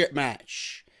Championship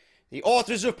match. The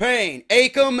Authors of Pain,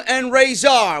 Akam and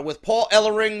Razor, with Paul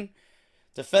Ellering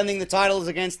defending the titles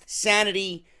against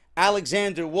Sanity,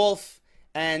 Alexander Wolf,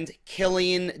 and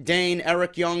Killian Dane.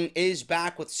 Eric Young is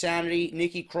back with Sanity.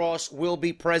 Nikki Cross will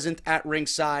be present at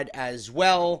ringside as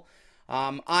well.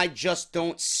 I just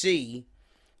don't see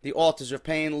the Authors of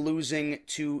Pain losing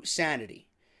to Sanity.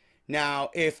 Now,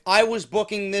 if I was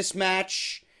booking this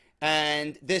match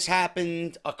and this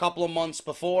happened a couple of months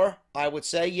before, I would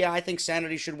say, yeah, I think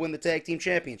Sanity should win the Tag Team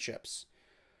Championships.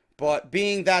 But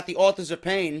being that the Authors of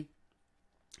Pain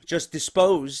just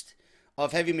disposed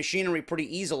of Heavy Machinery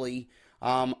pretty easily,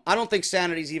 I don't think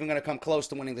Sanity's even going to come close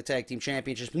to winning the Tag Team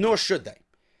Championships, nor should they.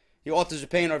 The Authors of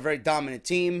Pain are a very dominant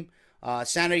team.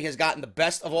 Sanity has gotten the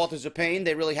best of Authors of Pain.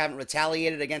 They really haven't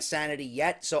retaliated against Sanity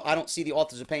yet, so I don't see the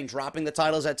Authors of Pain dropping the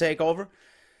titles at TakeOver.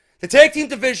 The tag team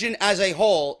division as a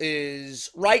whole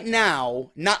is, right now,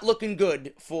 not looking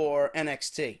good for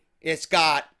NXT. It's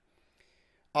got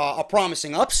a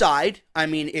promising upside. I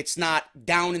mean, it's not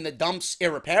down in the dumps,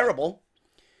 irreparable.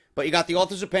 But you got the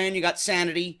Authors of Pain, you got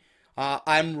Sanity.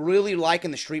 I'm really liking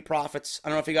the Street Profits. I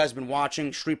don't know if you guys have been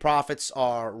watching. Street Profits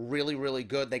are really, really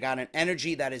good. They got an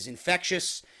energy that is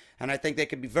infectious, and I think they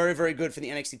could be very, very good for the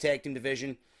NXT Tag Team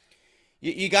division.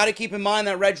 You got to keep in mind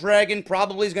that Red Dragon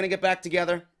probably is going to get back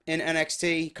together in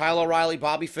NXT. Kyle O'Reilly,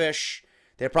 Bobby Fish,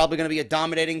 they're probably going to be a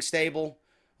dominating stable,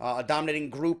 a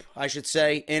dominating group, I should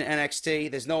say, in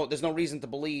NXT. There's no reason to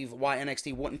believe why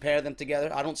NXT wouldn't pair them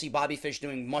together. I don't see Bobby Fish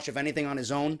doing much of anything on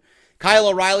his own. Kyle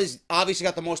O'Reilly's obviously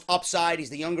got the most upside.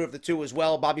 He's the younger of the two as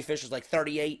well. Bobby Fish is like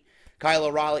 38.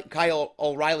 Kyle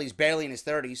O'Reilly's barely in his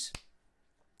 30s.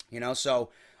 You know, so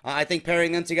I think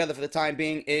pairing them together for the time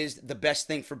being is the best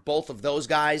thing for both of those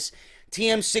guys.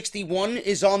 TM61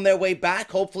 is on their way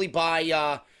back. Hopefully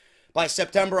by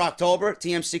September, October,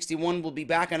 TM61 will be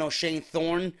back. I know Shane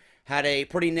Thorne had a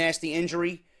pretty nasty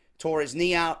injury, tore his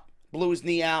knee out, blew his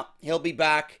knee out. He'll be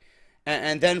back.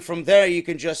 And then from there, you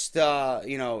can just,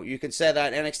 you can say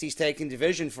that NXT's taking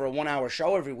division for a 1-hour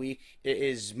show every week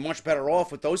is much better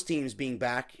off with those teams being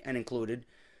back and included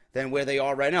than where they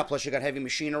are right now. Plus, you got Heavy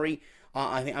Machinery.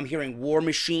 I'm hearing War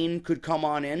Machine could come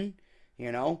on in.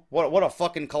 You know, what a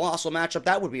fucking colossal matchup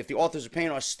that would be if the Authors of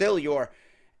Pain are still your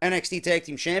NXT Tag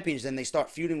Team Champions, then they start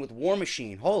feuding with War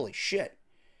Machine. Holy shit.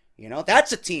 You know,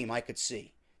 that's a team I could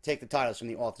see take the titles from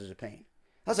the Authors of Pain.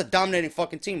 That's a dominating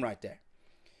fucking team right there.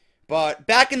 But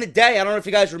back in the day, I don't know if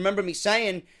you guys remember me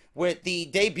saying, with the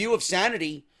debut of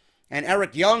Sanity and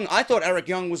Eric Young, I thought Eric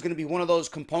Young was going to be one of those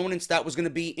components that was going to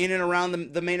be in and around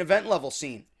the main event level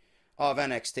scene of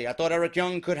NXT. I thought Eric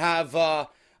Young could have a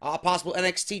possible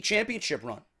NXT championship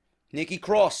run. Nikki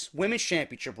Cross, women's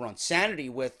championship run. Sanity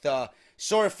with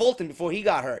Sawyer Fulton before he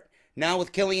got hurt. Now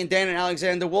with Killian Dane and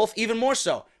Alexander Wolf, even more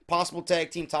so. Possible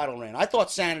tag team title reign. I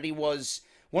thought Sanity was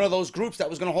one of those groups that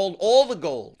was going to hold all the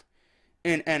gold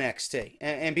in NXT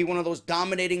and be one of those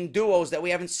dominating duos that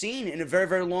we haven't seen in a very,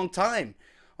 very long time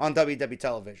on WWE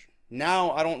television.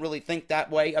 Now, I don't really think that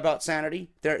way about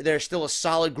Sanity. They're still a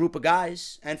solid group of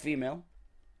guys and female,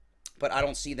 but I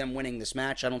don't see them winning this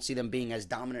match. I don't see them being as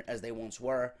dominant as they once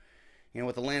were. You know,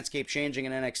 with the landscape changing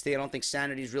in NXT, I don't think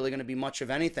Sanity is really going to be much of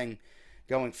anything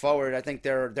going forward. I think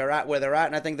they're at where they're at,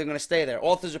 and I think they're going to stay there.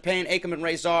 Authors of Pain, Akam and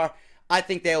Razor, I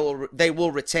think they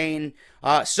will retain.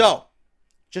 So,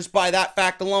 just by that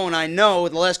fact alone, I know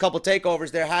in the last couple of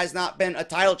takeovers, there has not been a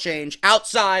title change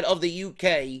outside of the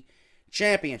UK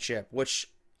Championship, which,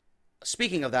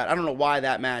 speaking of that, I don't know why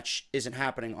that match isn't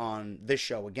happening on this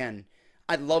show again.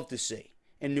 I'd love to see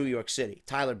in New York City,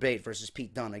 Tyler Bate versus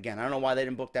Pete Dunne again. I don't know why they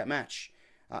didn't book that match.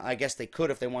 I guess they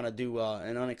could if they want to do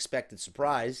an unexpected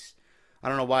surprise. I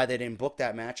don't know why they didn't book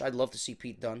that match. I'd love to see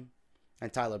Pete Dunne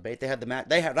and Tyler Bate. They had the match.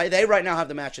 They right now have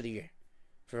the match of the year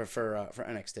for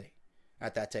NXT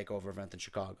at that takeover event in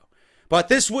Chicago. But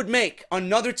this would make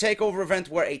another takeover event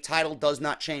where a title does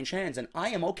not change hands, and I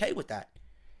am okay with that.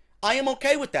 I am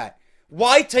okay with that.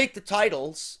 Why take the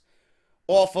titles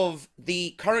off of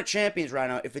the current champions right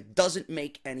now if it doesn't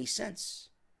make any sense?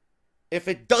 If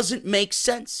it doesn't make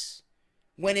sense.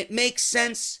 When it makes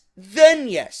sense, then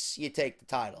yes, you take the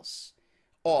titles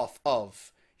off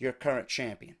of your current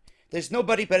champion. There's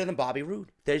nobody better than Bobby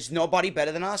Roode. There's nobody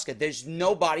better than Asuka. There's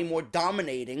nobody more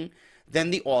dominating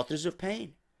than the Authors of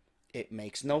Pain. It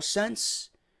makes no sense.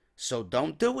 So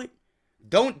don't do it.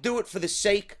 Don't do it for the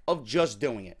sake of just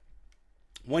doing it.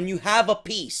 When you have a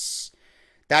piece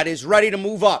that is ready to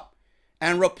move up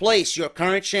and replace your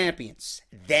current champions,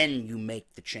 then you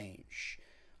make the change.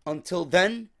 Until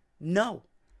then, no.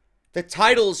 The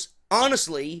titles,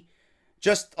 honestly,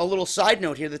 just a little side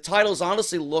note here, the titles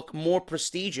honestly look more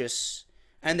prestigious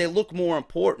and they look more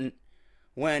important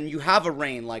when you have a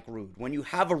reign like ROODE, when you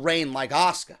have a reign like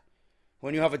ASUKA,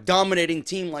 when you have a dominating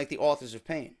team like the Authors of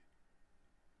Pain.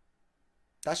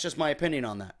 That's just my opinion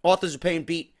on that. Authors of Pain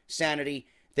beat Sanity.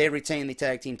 They retain the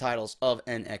tag team titles of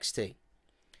NXT.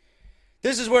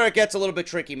 This is where it gets a little bit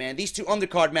tricky, man. These two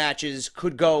undercard matches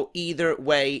could go either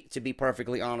way, to be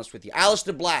perfectly honest with you.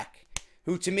 Aleister Black,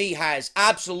 who to me has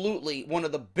absolutely one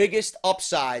of the biggest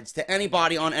upsides to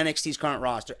anybody on NXT's current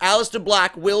roster. Aleister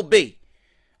Black will be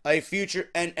a future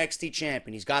NXT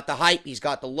champion. He's got the hype. He's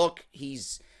got the look.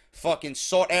 He's fucking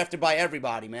sought after by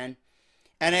everybody, man.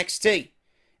 NXT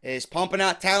is pumping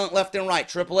out talent left and right.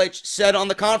 Triple H said on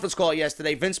the conference call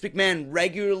yesterday, Vince McMahon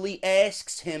regularly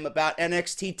asks him about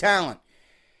NXT talent.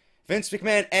 Vince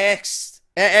McMahon asks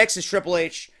Triple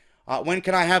H, when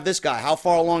can I have this guy? How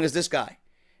far along is this guy?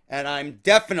 And I'm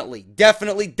definitely,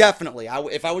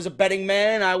 if I was a betting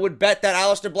man, I would bet that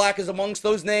Aleister Black is amongst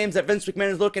those names that Vince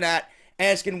McMahon is looking at,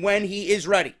 asking when he is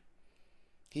ready.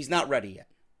 He's not ready yet.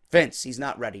 Vince, he's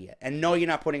not ready yet. And no, you're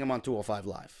not putting him on 205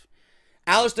 Live.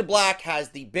 Aleister Black has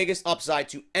the biggest upside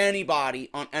to anybody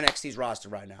on NXT's roster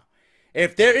right now.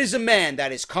 If there is a man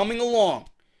that is coming along,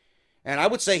 and I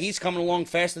would say he's coming along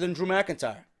faster than Drew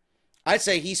McIntyre. I'd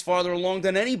say he's farther along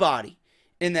than anybody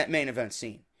in that main event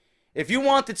scene. If you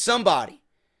wanted somebody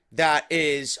that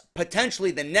is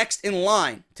potentially the next in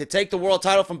line to take the world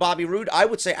title from Bobby Roode, I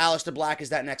would say Aleister Black is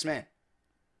that next man.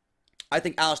 I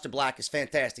think Aleister Black is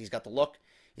fantastic. He's got the look.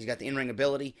 He's got the in-ring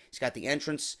ability. He's got the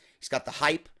entrance. He's got the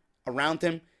hype around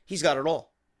him. He's got it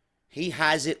all. He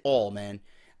has it all, man.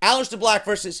 Aleister Black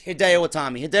versus Hideo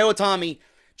Itami. Hideo Itami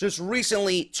just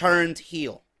recently turned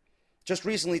heel.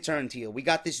 We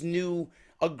got this new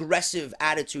aggressive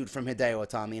attitude from Hideo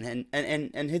Itami.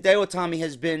 And Hideo Itami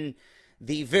has been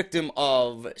the victim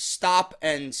of stop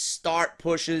and start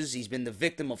pushes. He's been the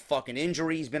victim of fucking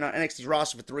injury. He's been on NXT's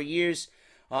roster for 3 years.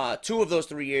 2 of those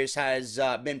 3 years has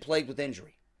been plagued with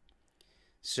injury.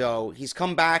 So he's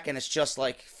come back and it's just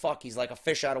like, fuck, he's like a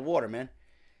fish out of water, man.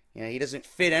 You know, he doesn't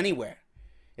fit anywhere.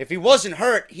 If he wasn't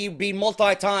hurt, he'd be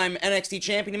multi-time NXT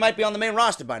champion. He might be on the main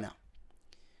roster by now.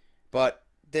 But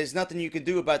there's nothing you can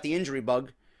do about the injury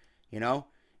bug. You know,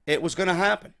 it was going to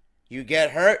happen. You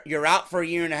get hurt, you're out for 1.5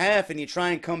 years, and you try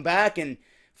and come back and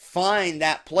find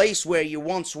that place where you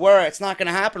once were. It's not going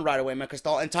to happen right away, man, because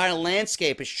the entire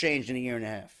landscape has changed in 1.5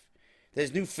 years.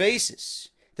 There's new faces.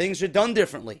 Things are done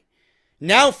differently.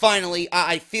 Now, finally,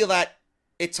 I feel that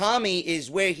Itami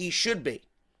is where he should be.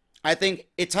 I think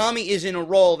Itami is in a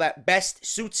role that best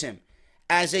suits him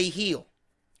as a heel,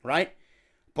 right?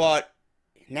 But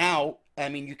now, I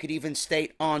mean, you could even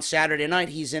state on Saturday night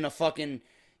he's in a fucking,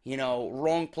 you know,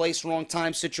 wrong place, wrong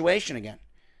time situation again.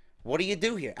 What do you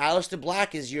do here? Aleister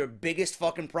Black is your biggest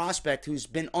fucking prospect who's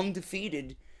been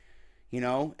undefeated, you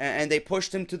know, and they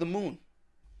pushed him to the moon.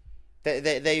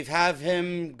 They've have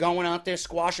him going out there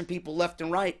squashing people left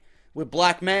and right with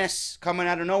Black Mass coming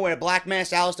out of nowhere. Black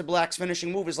Mass, Aleister Black's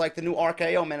finishing move is like the new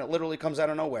RKO, man. It literally comes out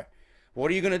of nowhere.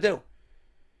 What are you going to do?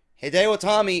 Hideo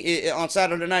Itami on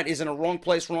Saturday night is in a wrong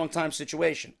place, wrong time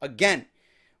situation. Again,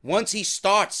 once he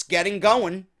starts getting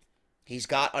going, he's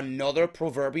got another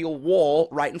proverbial wall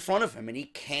right in front of him, and he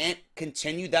can't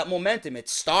continue that momentum. It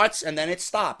starts and then it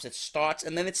stops. It starts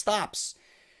and then it stops.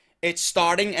 It's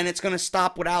starting and it's going to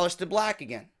stop with Aleister Black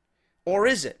again. Or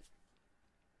is it?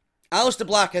 Aleister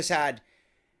Black has had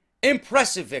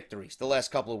impressive victories the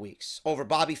last couple of weeks over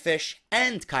Bobby Fish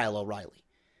and Kyle O'Reilly.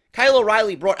 Kyle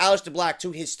O'Reilly brought Aleister Black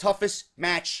to his toughest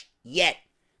match yet.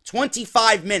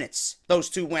 25 minutes those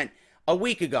two went a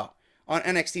week ago on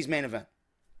NXT's main event.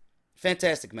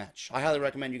 Fantastic match. I highly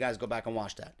recommend you guys go back and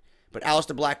watch that. But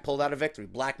Aleister Black pulled out a victory.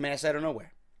 Black Mass out of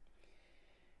nowhere.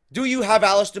 Do you have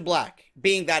Aleister Black,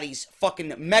 being that he's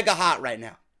fucking mega hot right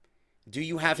now, do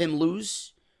you have him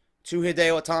lose to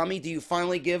Hideo Itami? Do you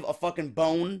finally give a fucking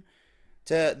bone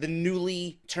to the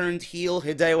newly turned heel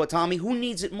Hideo Itami? Who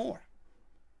needs it more?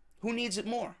 Who needs it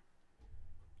more?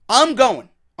 I'm going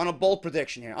on a bold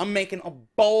prediction here. I'm making a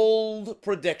bold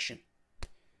prediction.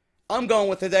 I'm going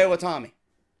with Hideo Itami.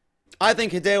 I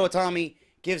think Hideo Itami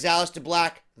gives Aleister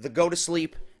Black the go to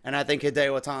sleep, and I think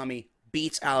Hideo Itami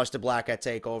beats Aleister Black at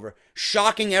TakeOver,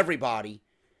 shocking everybody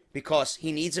because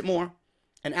he needs it more.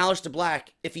 And Aleister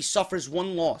Black, if he suffers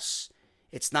one loss,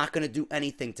 it's not going to do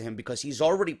anything to him because he's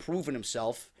already proven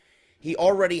himself. He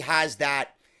already has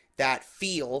that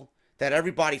feel that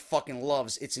everybody fucking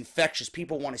loves. It's infectious.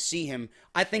 People want to see him.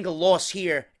 I think a loss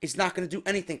here is not going to do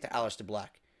anything to Aleister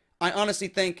Black. I honestly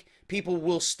think people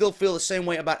will still feel the same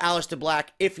way about Aleister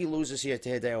Black if he loses here to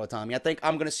Hideo Itami. I think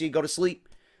I'm going to see go to sleep.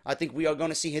 I think we are going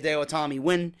to see Hideo Itami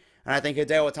win, and I think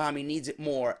Hideo Itami needs it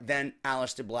more than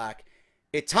Aleister Black.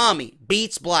 Itami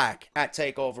beats Black at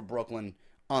TakeOver Brooklyn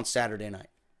on Saturday night.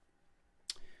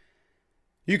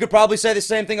 You could probably say the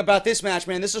same thing about this match,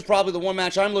 man. This is probably the one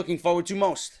match I'm looking forward to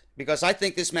most, because I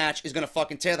think this match is going to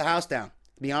fucking tear the house down,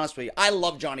 to be honest with you. I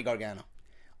love Johnny Gargano.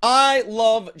 I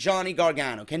love Johnny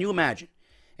Gargano. Can you imagine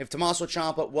if Tommaso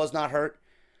Ciampa was not hurt,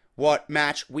 what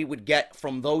match we would get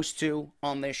from those two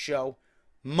on this show?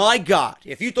 My God,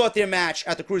 if you thought their match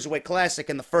at the Cruiserweight Classic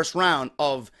in the first round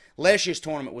of last year's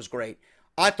tournament was great,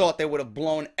 I thought they would have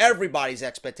blown everybody's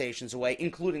expectations away,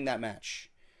 including that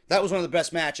match. That was one of the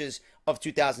best matches of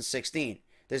 2016.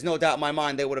 There's no doubt in my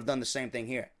mind they would have done the same thing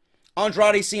here.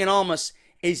 Andrade Cien Almas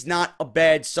is not a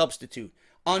bad substitute.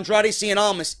 Andrade Cien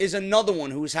Almas is another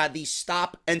one who's had these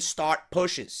stop and start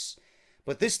pushes.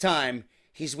 But this time,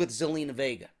 he's with Zelina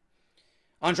Vega.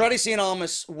 Andrade Cien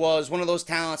Almas was one of those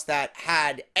talents that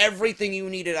had everything you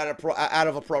needed out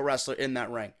of a pro wrestler in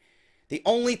that ring. The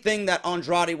only thing that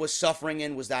Andrade was suffering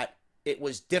in was that it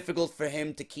was difficult for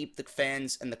him to keep the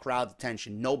fans and the crowd's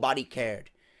attention. Nobody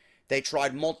cared. They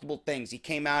tried multiple things. He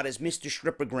came out as Mr.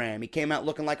 Strippergram. He came out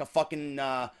looking like a fucking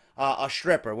a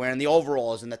stripper, wearing the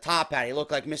overalls and the top hat. He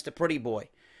looked like Mr. Pretty Boy.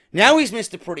 Now he's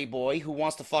Mr. Pretty Boy, who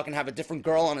wants to fucking have a different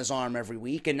girl on his arm every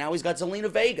week, and now he's got Zelina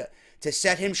Vega to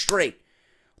set him straight.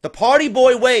 The party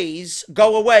boy ways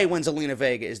go away when Zelina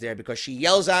Vega is there, because she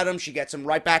yells at him, she gets him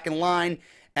right back in line,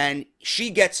 and she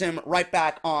gets him right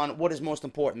back on what is most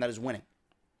important, that is winning.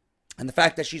 And the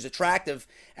fact that she's attractive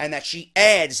and that she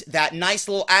adds that nice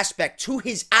little aspect to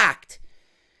his act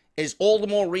is all the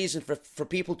more reason for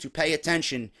people to pay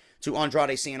attention to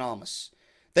Andrade Cien Almas.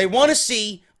 They want to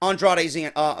see Andrade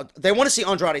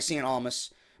Cien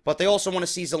Almas, but they also want to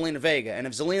see Zelina Vega. And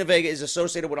if Zelina Vega is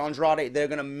associated with Andrade, they're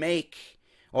gonna make,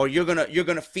 or you're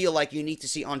gonna feel like you need to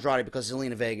see Andrade because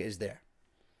Zelina Vega is there.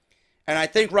 And I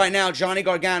think right now Johnny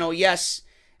Gargano, yes,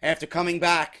 after coming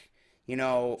back, you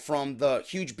know, from the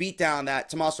huge beatdown that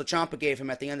Tommaso Ciampa gave him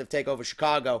at the end of TakeOver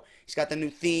Chicago, he's got the new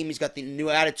theme, he's got the new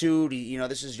attitude. You know,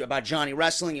 this is about Johnny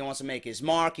wrestling. He wants to make his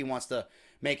mark. He wants to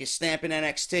make his stamp in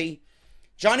NXT.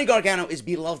 Johnny Gargano is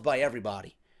beloved by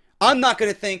everybody. I'm not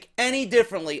going to think any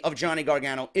differently of Johnny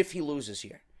Gargano if he loses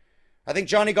here. I think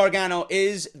Johnny Gargano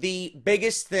is the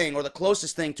biggest thing, or the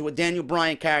closest thing, to a Daniel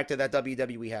Bryan character that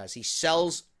WWE has. He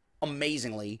sells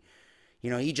amazingly. You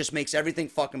know, he just makes everything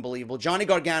fucking believable. Johnny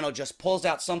Gargano just pulls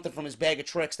out something from his bag of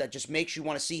tricks that just makes you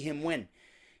want to see him win.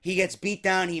 He gets beat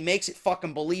down. He makes it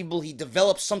fucking believable. He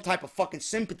develops some type of fucking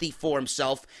sympathy for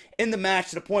himself in the match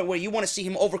to the point where you want to see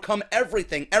him overcome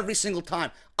everything every single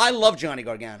time. I love Johnny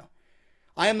Gargano.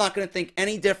 I am not going to think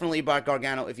any differently about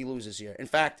Gargano if he loses here. In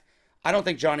fact, I don't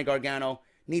think Johnny Gargano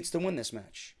needs to win this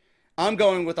match. I'm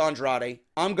going with Andrade.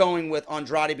 I'm going with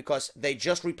Andrade because they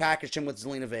just repackaged him with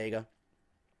Zelina Vega.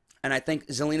 And I think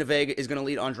Zelina Vega is going to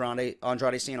lead Andrade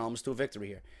Cien Almas to a victory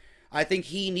here. I think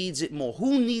he needs it more.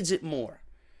 Who needs it more?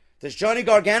 Does Johnny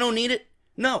Gargano need it?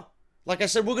 No. Like I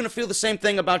said, we're going to feel the same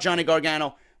thing about Johnny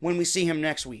Gargano when we see him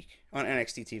next week on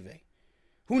NXT TV.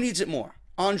 Who needs it more?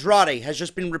 Andrade has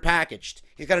just been repackaged.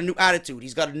 He's got a new attitude.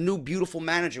 He's got a new beautiful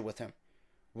manager with him.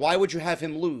 Why would you have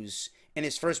him lose in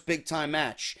his first big-time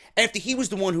match after he was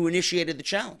the one who initiated the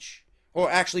challenge?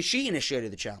 Or actually, she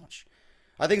initiated the challenge.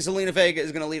 I think Zelina Vega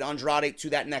is going to lead Andrade to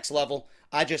that next level.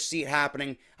 I just see it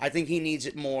happening. I think he needs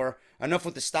it more. Enough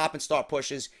with the stop and start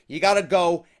pushes. You got to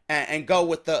go and go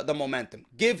with the momentum.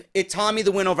 Give Itami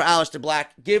the win over Aleister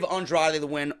Black. Give Andrade the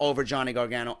win over Johnny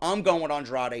Gargano. I'm going with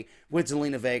Andrade with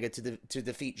Zelina Vega to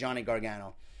defeat Johnny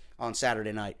Gargano on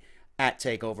Saturday night at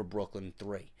TakeOver Brooklyn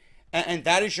 3. And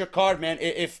that is your card, man.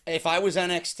 If I was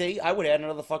NXT, I would add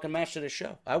another fucking match to this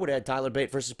show. I would add Tyler Bate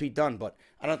versus Pete Dunne, but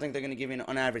I don't think they're going to give you an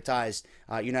unadvertised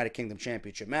United Kingdom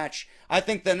Championship match. I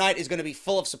think the night is going to be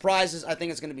full of surprises. I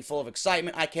think it's going to be full of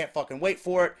excitement. I can't fucking wait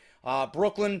for it.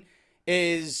 Brooklyn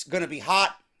is going to be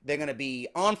hot. They're going to be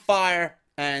on fire,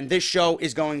 and this show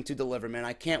is going to deliver, man.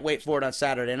 I can't wait for it on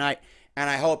Saturday night, and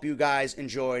I hope you guys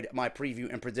enjoyed my preview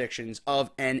and predictions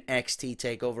of NXT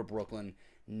TakeOver Brooklyn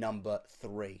number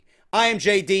 3. I am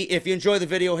JD. If you enjoyed the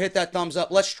video, hit that thumbs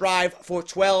up. Let's strive for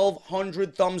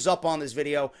 1,200 thumbs up on this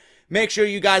video. Make sure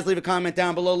you guys leave a comment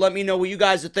down below. Let me know what you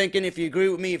guys are thinking. If you agree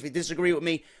with me, if you disagree with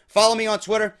me, follow me on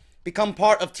Twitter. Become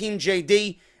part of Team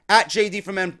JD at JD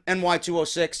from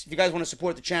NY206. If you guys want to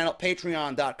support the channel,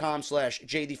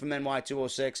 patreon.com/JD from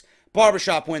NY206.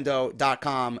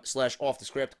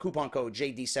 Barbershopwindow.com/offthescript. Coupon code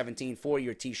JD17 for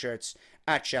your t-shirts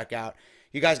at checkout.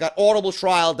 You guys got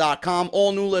audibletrial.com.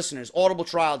 All new listeners,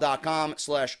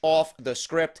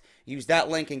 audibletrial.com/offthescript. Use that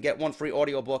link and get one free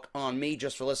audiobook on me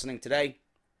just for listening today.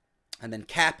 and then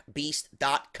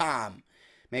capbeast.com.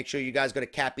 Make sure you guys go to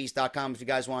capbeast.com if you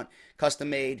guys want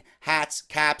custom-made hats,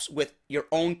 caps with your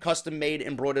own custom-made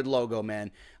embroidered logo,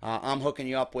 man. I'm hooking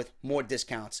you up with more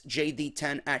discounts.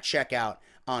 JD10 at checkout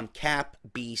on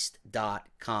capbeast.com.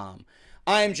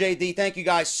 I am JD. Thank you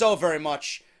guys so very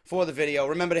much for the video.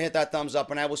 Remember to hit that thumbs up,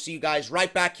 and I will see you guys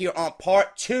right back here on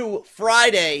part 2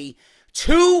 Friday.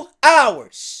 2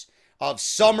 hours of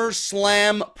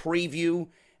SummerSlam preview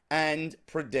and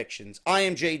predictions. I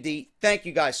am JD. Thank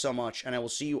you guys so much, and I will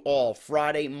see you all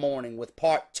Friday morning with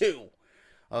part 2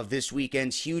 of this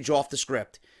weekend's huge off the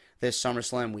script this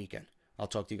SummerSlam weekend. I'll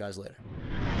talk to you guys later.